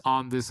campers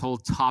on this whole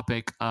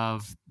topic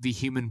of the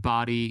human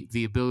body,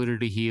 the ability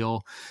to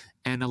heal,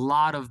 and a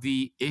lot of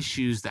the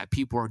issues that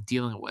people are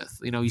dealing with.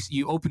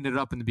 You opened it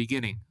up in the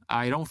beginning.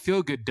 I don't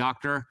feel good,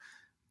 doctor,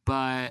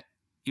 but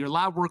your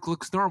lab work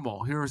looks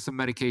normal. Here are some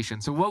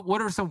medications. So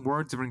what are some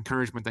words of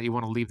encouragement that you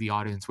want to leave the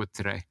audience with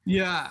today?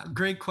 Yeah,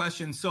 great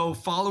question. So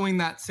following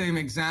that same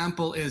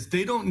example is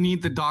they don't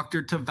need the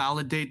doctor to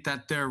validate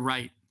that they're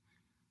right.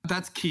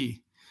 That's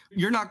key.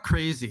 You're not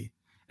crazy.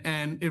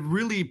 And it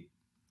really,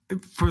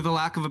 for the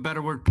lack of a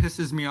better word,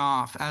 pisses me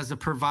off as a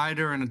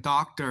provider and a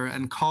doctor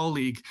and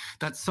colleague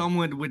that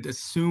someone would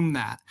assume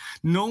that.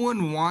 No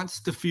one wants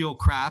to feel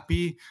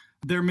crappy.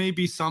 There may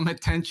be some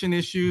attention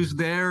issues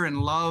there and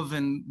love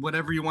and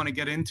whatever you want to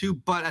get into.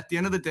 But at the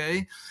end of the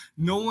day,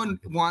 no one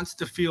wants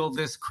to feel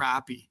this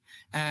crappy.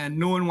 And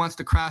no one wants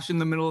to crash in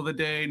the middle of the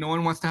day. No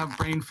one wants to have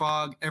brain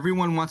fog.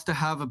 Everyone wants to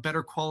have a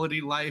better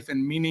quality life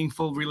and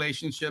meaningful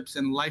relationships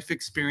and life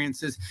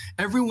experiences.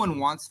 Everyone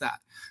wants that.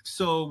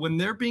 So when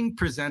they're being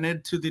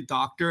presented to the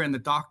doctor and the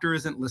doctor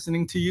isn't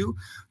listening to you,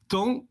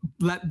 don't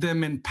let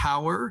them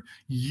empower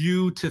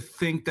you to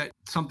think that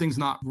something's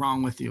not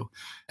wrong with you.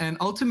 And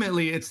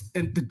ultimately,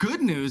 and the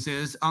good news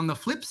is on the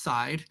flip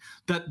side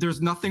that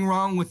there's nothing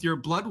wrong with your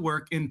blood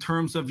work in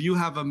terms of you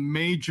have a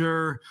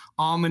major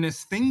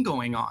ominous thing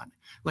going on.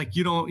 Like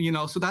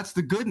so that's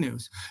the good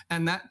news.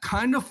 And that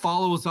kind of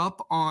follows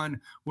up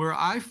on where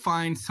I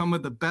find some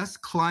of the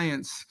best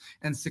clients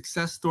and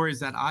success stories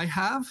that I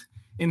have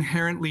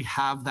inherently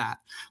have that.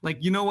 Like,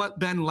 you know what,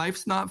 Ben,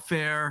 life's not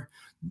fair.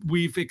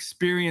 We've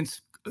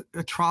experienced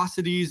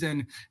atrocities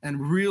and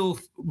real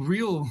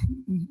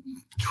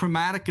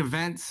traumatic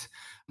events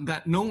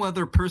that no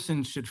other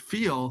person should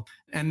feel,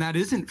 and that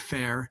isn't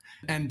fair,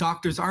 and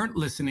doctors aren't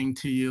listening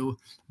to you.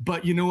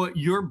 But you know what,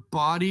 your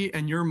body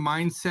and your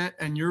mindset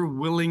and your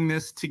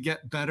willingness to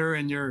get better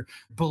and your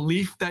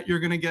belief that you're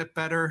going to get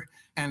better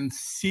and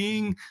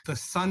seeing the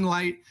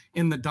sunlight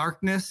in the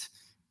darkness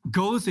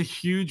goes a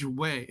huge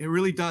way. It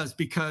really does,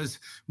 because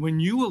when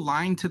you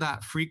align to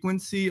that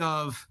frequency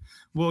of,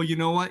 well, you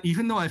know what,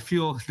 even though I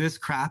feel this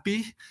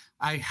crappy,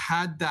 I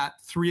had that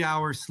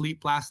 3-hour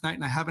sleep last night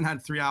and I haven't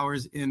had 3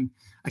 hours in,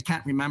 I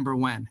can't remember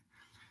when.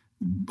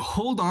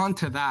 Hold on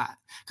to that.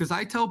 Because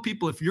I tell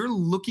people, if you're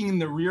looking in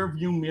the rear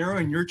view mirror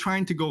and you're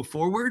trying to go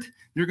forward,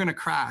 you're going to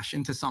crash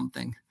into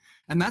something.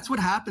 And that's what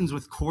happens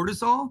with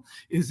cortisol,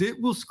 is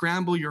it will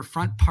scramble your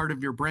front part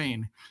of your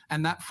brain.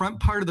 And that front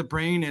part of the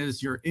brain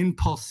is your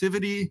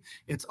impulsivity.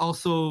 It's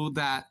also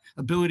that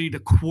ability to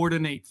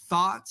coordinate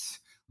thoughts,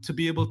 to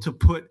be able to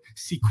put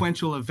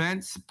sequential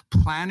events,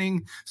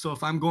 planning. So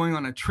if I'm going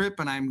on a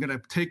trip and I'm going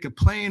to take a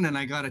plane and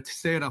I got to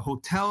stay at a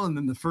hotel, and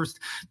then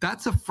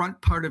that's a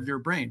front part of your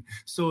brain.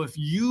 So if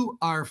you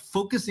are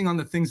focusing on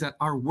the things that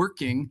are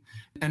working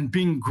and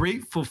being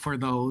grateful for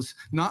those,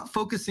 not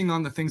focusing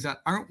on the things that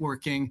aren't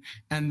working,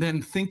 and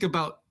then think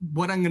about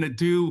what I'm going to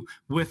do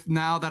with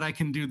now that I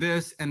can do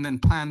this, and then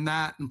plan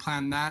that and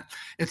plan that.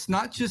 It's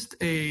not just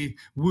a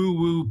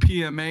woo-woo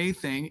PMA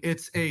thing.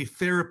 It's a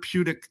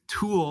therapeutic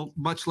tool,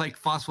 much like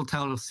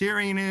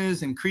phosphatidylserine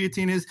is and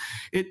creatine is.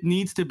 It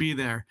needs to be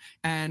there.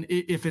 And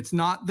if it's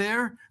not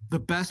there, the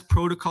best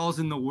protocols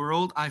in the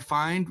world, I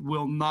find,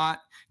 will not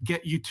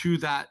get you to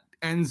that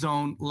end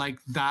zone like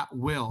that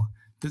will.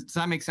 Does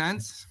that make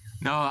sense?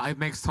 No, it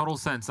makes total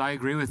sense. I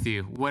agree with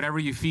you. Whatever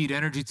you feed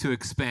energy to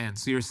expand.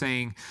 So you're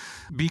saying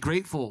be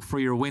grateful for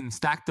your wins,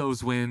 stack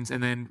those wins,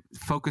 and then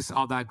focus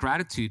on that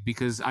gratitude,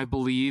 because I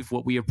believe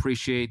what we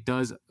appreciate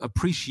does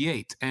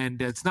appreciate.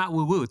 And it's not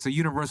woo-woo. It's a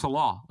universal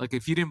law. Like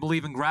if you didn't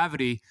believe in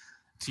gravity,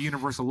 it's a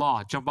universal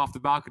law. Jump off the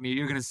balcony,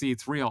 you're going to see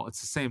it's real.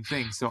 It's the same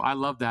thing. So I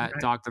love that,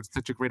 right. Doc. That's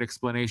such a great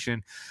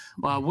explanation.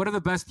 What are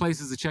the best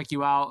places to check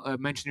you out?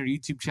 Mention your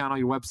YouTube channel,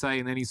 your website,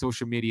 and any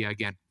social media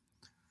again.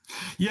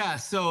 Yeah,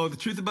 so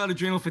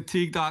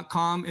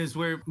thetruthaboutadrenalfatigue.com is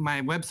where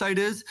my website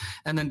is.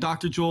 And then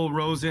Dr. Joel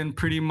Rosen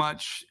pretty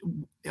much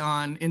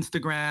on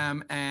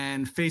Instagram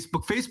and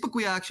Facebook. Facebook,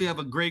 we actually have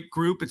a great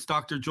group. It's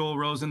Dr. Joel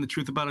Rosen, The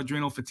Truth About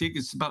Adrenal Fatigue.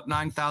 It's about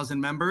 9,000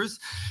 members.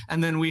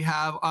 And then we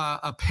have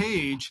a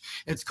page.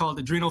 It's called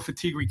Adrenal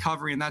Fatigue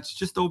Recovery, and that's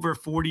just over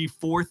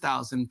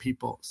 44,000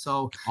 people.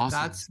 So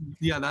awesome.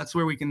 That's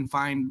where we can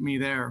find me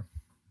there.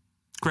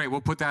 Great.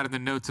 We'll put that in the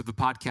notes of the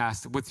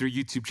podcast with your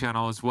YouTube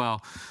channel as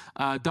well.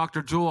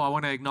 Dr. Joel, I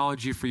want to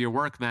acknowledge you for your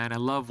work, man. I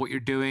love what you're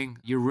doing.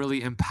 You're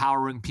really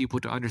empowering people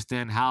to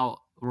understand how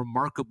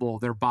remarkable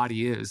their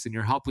body is, and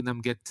you're helping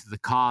them get to the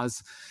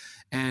cause.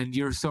 And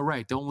you're so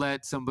right. Don't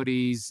let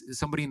somebody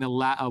in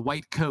a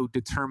white coat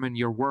determine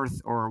your worth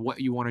or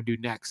what you want to do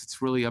next.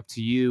 It's really up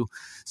to you.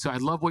 So I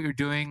love what you're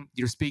doing.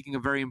 You're speaking a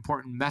very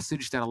important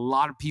message that a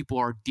lot of people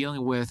are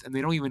dealing with, and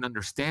they don't even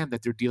understand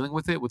that they're dealing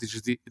with it, which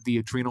is the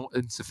adrenal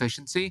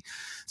insufficiency.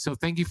 So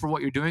thank you for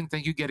what you're doing.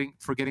 Thank you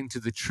for getting to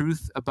the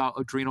truth about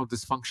adrenal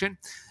dysfunction.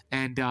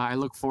 And I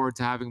look forward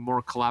to having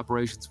more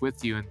collaborations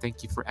with you. And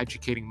thank you for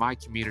educating my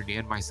community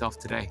and myself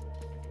today.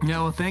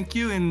 Yeah, well, thank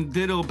you, and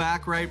ditto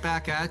right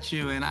back at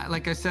you. And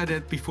like I said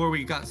it before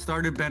we got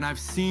started, Ben, I've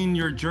seen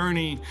your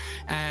journey,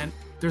 and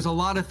there's a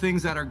lot of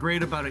things that are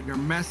great about it. Your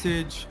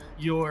message,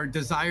 your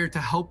desire to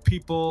help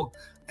people,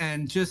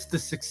 and just the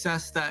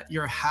success that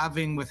you're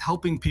having with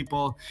helping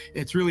people.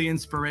 It's really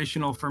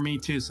inspirational for me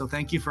too. So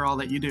thank you for all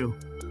that you do.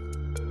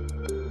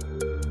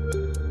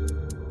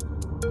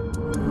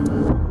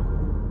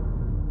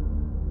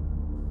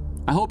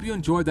 I hope you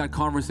enjoyed that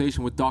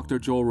conversation with Dr.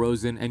 Joel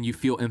Rosen and you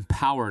feel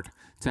empowered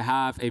to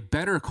have a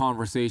better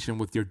conversation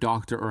with your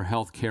doctor or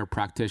healthcare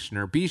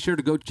practitioner. Be sure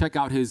to go check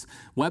out his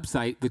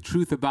website,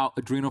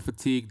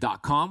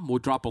 thetruthaboutadrenalfatigue.com. We'll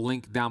drop a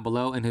link down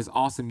below, and his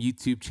awesome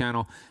YouTube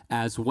channel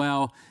as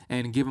well.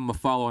 And give him a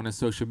follow on his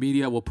social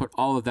media. We'll put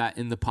all of that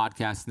in the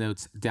podcast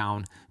notes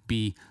down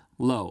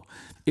below.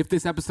 If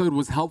this episode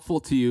was helpful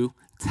to you,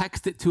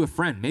 text it to a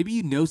friend. Maybe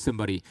you know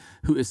somebody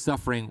who is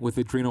suffering with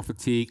adrenal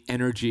fatigue,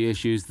 energy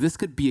issues. This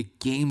could be a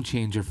game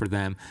changer for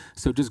them.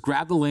 So just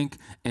grab the link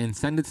and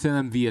send it to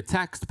them via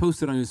text,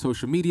 post it on your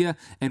social media,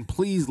 and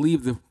please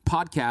leave the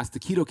podcast, the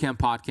Keto Camp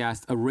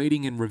podcast, a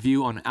rating and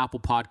review on Apple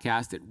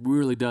Podcast. It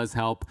really does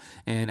help,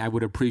 and I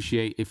would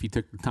appreciate if you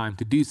took the time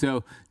to do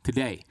so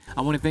today.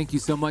 I want to thank you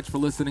so much for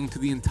listening to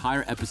the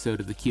entire episode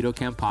of the Keto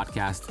Camp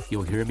podcast.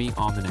 You'll hear me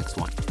on the next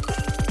one.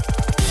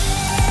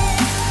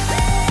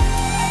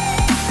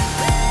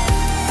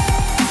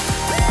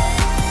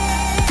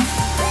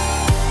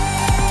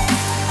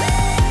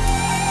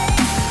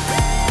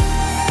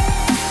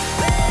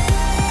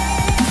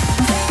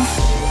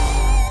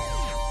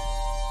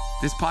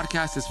 This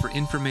podcast is for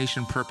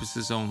information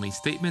purposes only.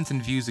 Statements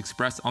and views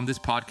expressed on this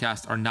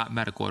podcast are not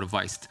medical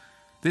advice.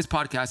 This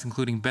podcast,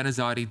 including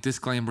Benazati,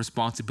 disclaim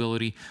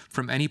responsibility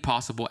from any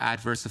possible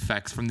adverse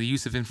effects from the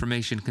use of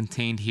information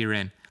contained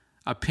herein.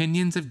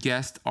 Opinions of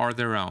guests are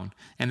their own,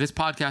 and this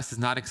podcast does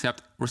not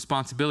accept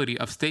responsibility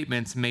of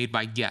statements made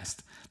by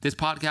guests. This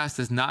podcast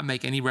does not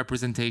make any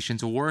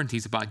representations or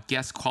warranties about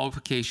guest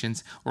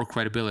qualifications or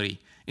credibility.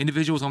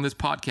 Individuals on this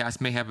podcast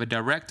may have a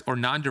direct or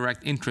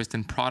non-direct interest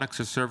in products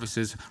or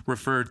services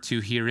referred to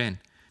herein.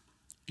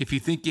 If you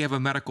think you have a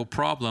medical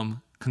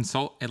problem,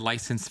 consult a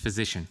licensed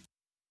physician.